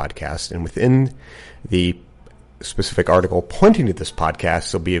find this podcast. And within the specific article pointing to this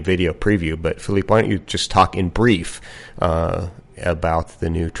podcast, there'll be a video preview. But Philippe, why don't you just talk in brief about the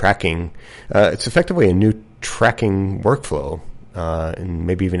new tracking? It's effectively a new tracking workflow and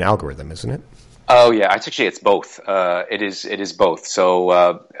maybe even algorithm, isn't it? Oh yeah, it's both. It is both.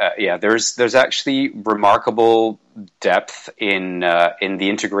 So there's actually remarkable depth in the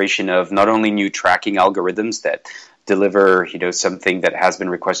integration of not only new tracking algorithms that deliver something that has been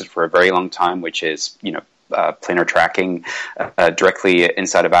requested for a very long time, which is planar tracking directly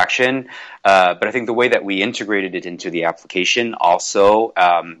inside of Action. But I think the way that we integrated it into the application also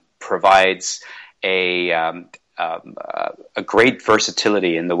provides a great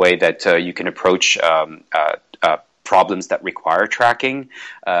versatility in the way that you can approach problems that require tracking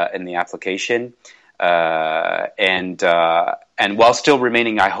in the application. And while still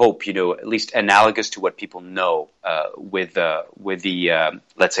remaining, I hope, at least analogous to what people know with the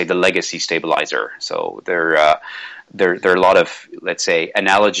let's say the legacy stabilizer. So there are a lot of, let's say,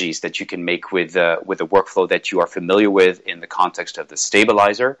 analogies that you can make with a workflow that you are familiar with in the context of the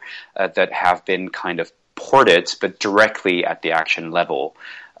stabilizer that have been kind of support it, but directly at the action level,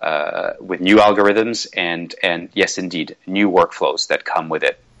 with new algorithms and yes, indeed, new workflows that come with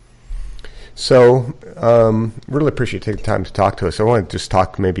it. So, really appreciate you taking time to talk to us. I want to just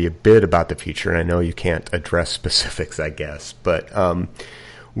talk maybe a bit about the future, and I know you can't address specifics, I guess, but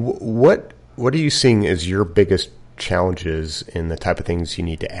what are you seeing as your biggest challenges in the type of things you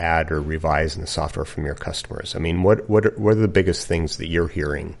need to add or revise in the software from your customers? I mean, what are the biggest things that you're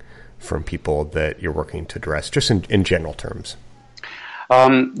hearing from people that you're working to address, just in general terms?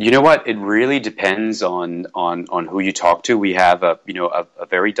 You know what? It really depends on who you talk to. We have a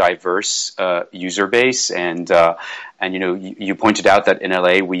very diverse user base, and you pointed out that in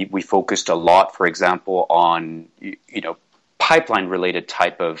LA we focused a lot, for example, on pipeline related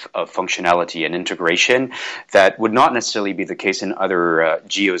type of functionality and integration that would not necessarily be the case in other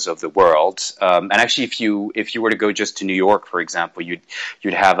geos of the world. And actually, if you were to go just to New York, for example,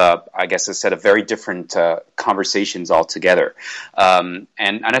 you'd have a set of very different conversations altogether. And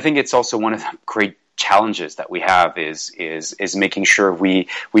I think it's also one of the great challenges that we have is making sure we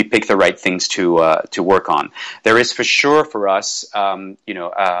pick the right things to work on. There is for sure for us, a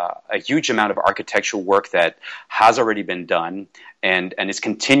huge amount of architectural work that has already been done and is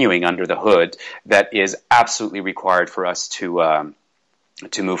continuing under the hood that is absolutely required for us to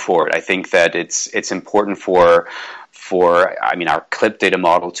move forward. I think that it's important for our clip data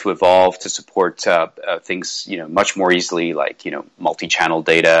model to evolve to support things much more easily, like multi-channel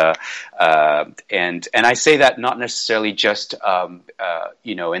data, and I say that not necessarily just in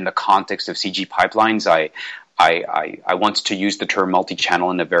the context of CG pipelines. I want to use the term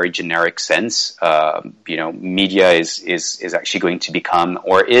multi-channel in a very generic sense. Media is actually going to become,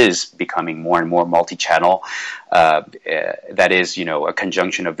 or is becoming, more and more multi-channel. That is, a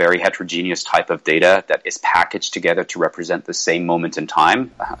conjunction of very heterogeneous type of data that is packaged together to represent the same moment in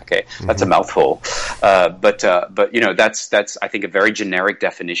time. Okay, that's a mouthful, but that's I think a very generic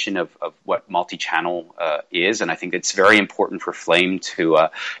definition of what multi-channel is, and I think it's very important for Flame to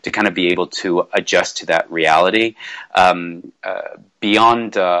kind of be able to adjust to that reality.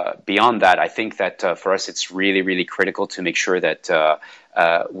 Beyond that, I think that for us it's really, really critical to make sure that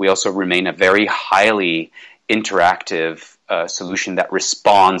we also remain a very highly interactive solution that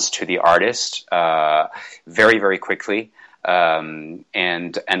responds to the artist very, very quickly, and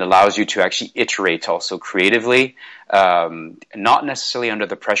allows you to actually iterate also creatively, not necessarily under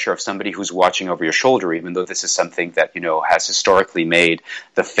the pressure of somebody who's watching over your shoulder, even though this is something that has historically made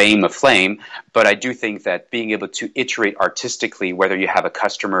the fame of Flame. But I do think that being able to iterate artistically, whether you have a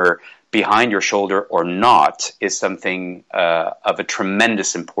customer behind your shoulder or not, is something of a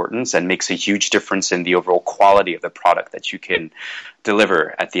tremendous importance and makes a huge difference in the overall quality of the product that you can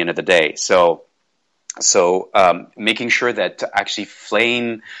deliver at the end of the day. So making sure that actually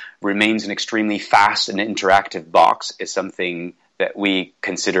Flame remains an extremely fast and interactive box is something that we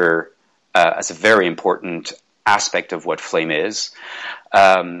consider as a very important aspect of what Flame is.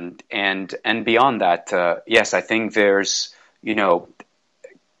 And beyond that, yes, I think there's,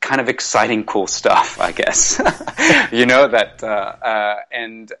 kind of exciting, cool stuff, I guess,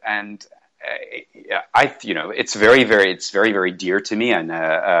 it's very, very dear to me, and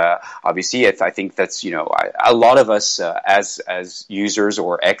obviously, I think that's a lot of us as users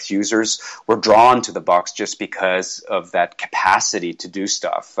or ex-users, we're drawn to the box just because of that capacity to do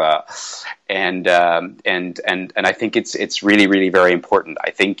stuff, and I think it's really, really very important.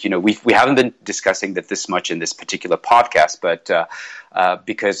 I think we haven't been discussing that this much in this particular podcast, but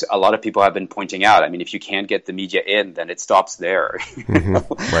because a lot of people have been pointing out, I mean, if you can't get the media in, then it stops there,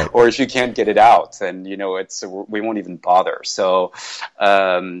 Right. Or if you can't get it out, then we won't even bother. So,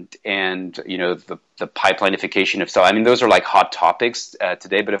 the pipelinification of stuff. I mean, those are like hot topics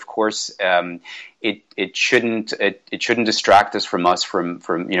today, but of course, it shouldn't distract us from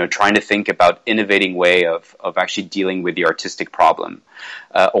trying to think about innovating way of actually dealing with the artistic problem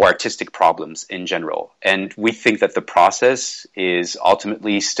or artistic problems in general. And we think that the process is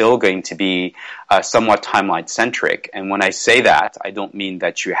ultimately still going to be somewhat timeline centric. And when I say that, I don't mean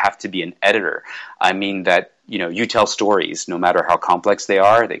that you have to be an editor. I mean that you tell stories, no matter how complex they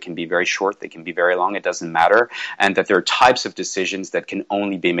are. They can be very short, they can be very long, it doesn't matter. And that there are types of decisions that can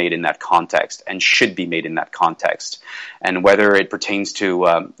only be made in that context and should be made in that context. And whether it pertains to,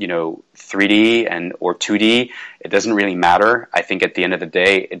 3D or 2D, it doesn't really matter. I think at the end of the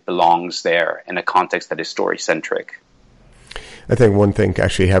day, it belongs there in a context that is story-centric. I think one thing,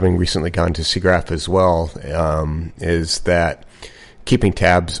 actually having recently gone to SIGGRAPH as well, is that keeping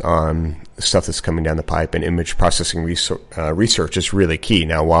tabs on stuff that's coming down the pipe, and image processing research is really key.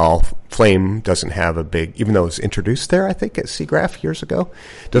 Now, while Flame doesn't have a big, even though it was introduced there, I think, at SIGGRAPH years ago,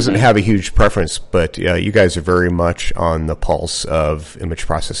 doesn't have a huge preference, but you guys are very much on the pulse of image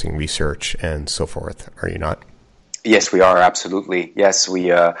processing research and so forth, are you not? Yes, we are, absolutely. Yes, we,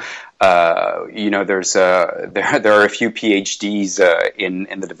 there are a few PhDs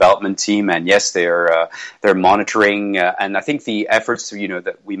in the development team, and yes, they're monitoring, and I think the efforts,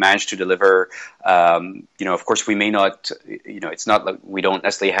 that we managed to deliver, of course, we may not, it's not like we don't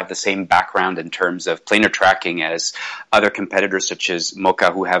necessarily have the same background in terms of planar tracking as other competitors such as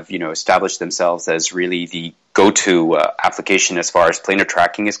Mocha, who have, established themselves as really the go-to application as far as planar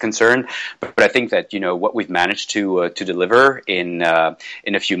tracking is concerned. But I think that what we've managed to deliver in a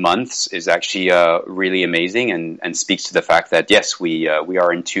few months is actually really amazing, and speaks to the fact that yes, we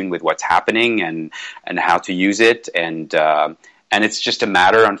are in tune with what's happening and how to use it, and it's just a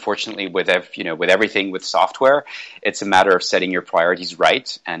matter, unfortunately, with everything with software, it's a matter of setting your priorities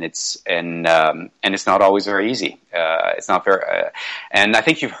right, and it's not always very easy. It's not very, and I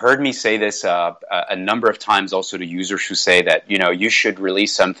think you've heard me say this a number of times, also to users who say that you should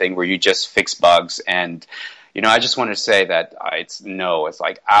release something where you just fix bugs, and I just want to say that it's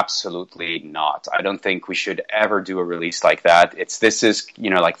like absolutely not. I don't think we should ever do a release like that. This is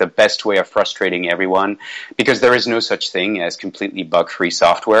like the best way of frustrating everyone, because there is no such thing as completely bug-free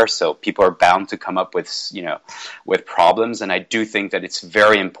software. So people are bound to come up with problems. And I do think that it's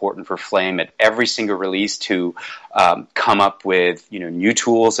very important for Flame at every single release to come up with, new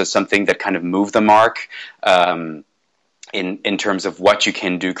tools as something that kind of move the mark. In terms of what you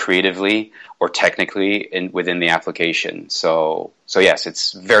can do creatively or technically within the application. So yes,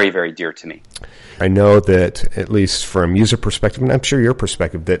 it's very, very dear to me. I know that, at least from user perspective, and I'm sure your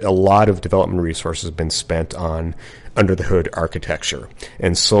perspective, that a lot of development resources have been spent on under-the-hood architecture.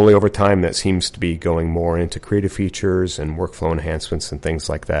 And slowly over time, that seems to be going more into creative features and workflow enhancements and things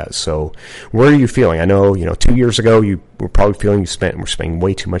like that. So where are you feeling? I know, 2 years ago, you were probably feeling we're spending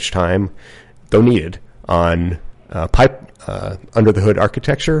way too much time, though needed, on under the hood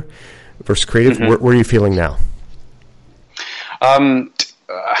architecture versus creative. Mm-hmm. Where are you feeling now? A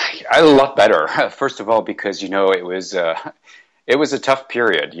lot better. First of all, because it was a tough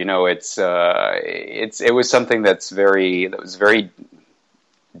period. It was something that was very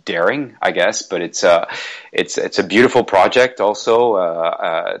daring, I guess, but it's a beautiful project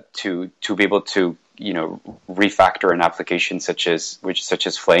also to be able to refactor an application such as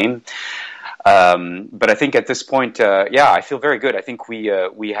Flame. But I think at this point, I feel very good. I think we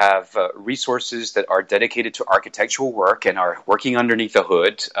have resources that are dedicated to architectural work and are working underneath the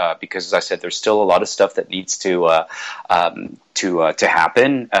hood, because, as I said, there's still a lot of stuff that needs to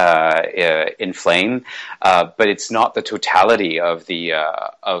happen in Flame. But it's not the totality of the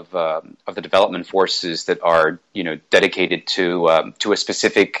development forces that are dedicated to a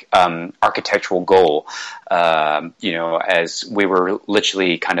specific architectural goal. As we were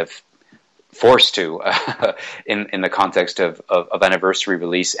literally kind of forced to in the context of anniversary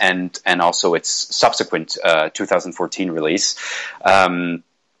release and also its subsequent 2014 release.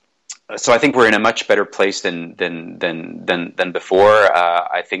 So I think we're in a much better place than before.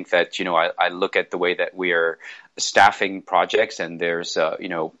 I think that I look at the way that we are staffing projects, and there's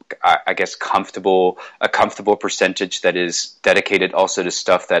I guess a comfortable percentage that is dedicated also to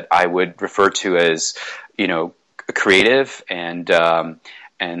stuff that I would refer to as creative and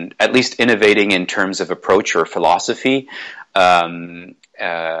at least innovating in terms of approach or philosophy, not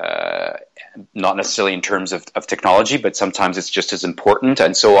necessarily in terms of technology, but sometimes it's just as important.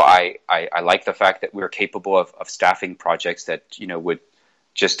 And so I like the fact that we're capable of staffing projects that would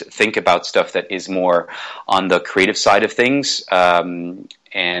just think about stuff that is more on the creative side of things,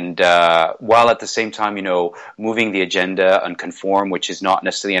 and while at the same time, moving the agenda and conform, which is not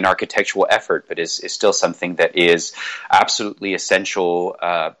necessarily an architectural effort, but is still something that is absolutely essential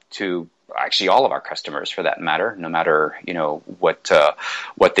to actually all of our customers, for that matter, no matter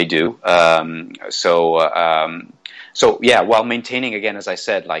what they do. So yeah, while maintaining, again, as I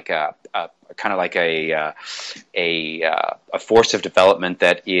said, like a kind of like a force of development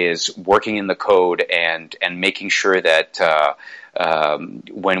that is working in the code and making sure that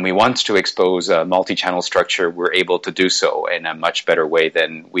when we want to expose a multi-channel structure, we're able to do so in a much better way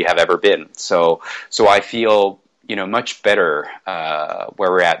than we have ever been. So I feel much better about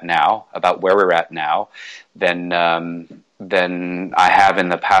where we're at now than I have in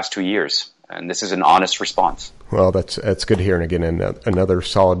the past 2 years. and this is an honest response. Well, that's good to hear. And again, another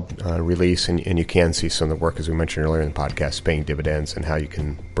solid release, and you can see some of the work, as we mentioned earlier in the podcast, paying dividends and how you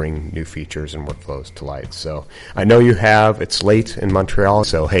can bring new features and workflows to light. So I know you have. It's late in Montreal,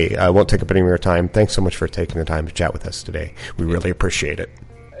 so hey, I won't take up any of your time. Thanks so much for taking the time to chat with us today. We really appreciate it.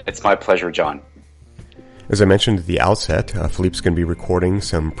 It's my pleasure, John. As I mentioned at the outset, Philippe's going to be recording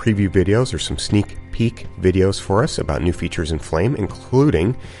some preview videos or some sneak peek videos for us about new features in Flame,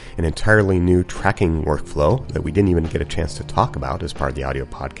 including an entirely new tracking workflow that we didn't even get a chance to talk about as part of the audio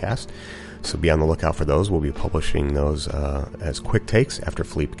podcast. So be on the lookout for those. We'll be publishing those as quick takes after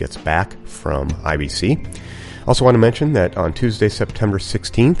Philippe gets back from IBC. Also want to mention that on Tuesday, September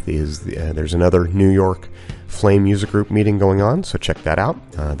 16th, there's another New York Flame User Group meeting going on, so check that out.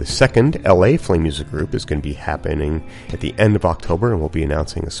 The second LA Flame User Group is going to be happening at the end of October, and we'll be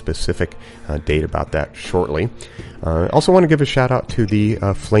announcing a specific date about that shortly. Also want to give a shout out to the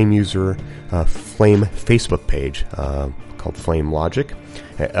Flame Facebook page called Flame Logic,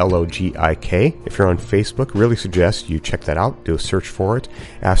 Logik. If you're on Facebook, really suggest you check that out. Do a search for it.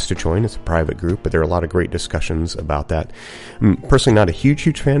 Ask to join. It's a private group, but there are a lot of great discussions about that. I'm personally not a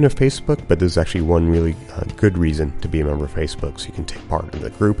huge fan of Facebook, but there's actually one really good reason to be a member of Facebook, so you can take part in the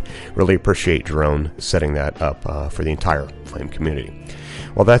group. Really appreciate Jerome setting that up for the entire Flame community.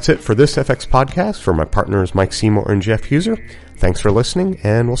 Well, that's it for this FX podcast. For my partners Mike Seymour and Jeff Huser, thanks for listening,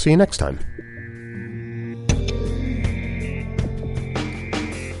 and we'll see you next time.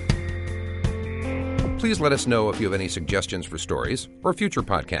 Please let us know if you have any suggestions for stories or future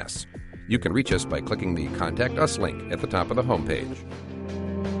podcasts. You can reach us by clicking the Contact Us link at the top of the homepage.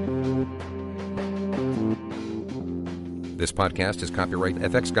 This podcast is copyright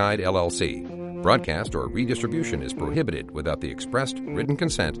FX Guide, LLC. Broadcast or redistribution is prohibited without the expressed written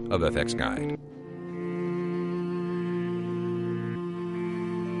consent of FX Guide.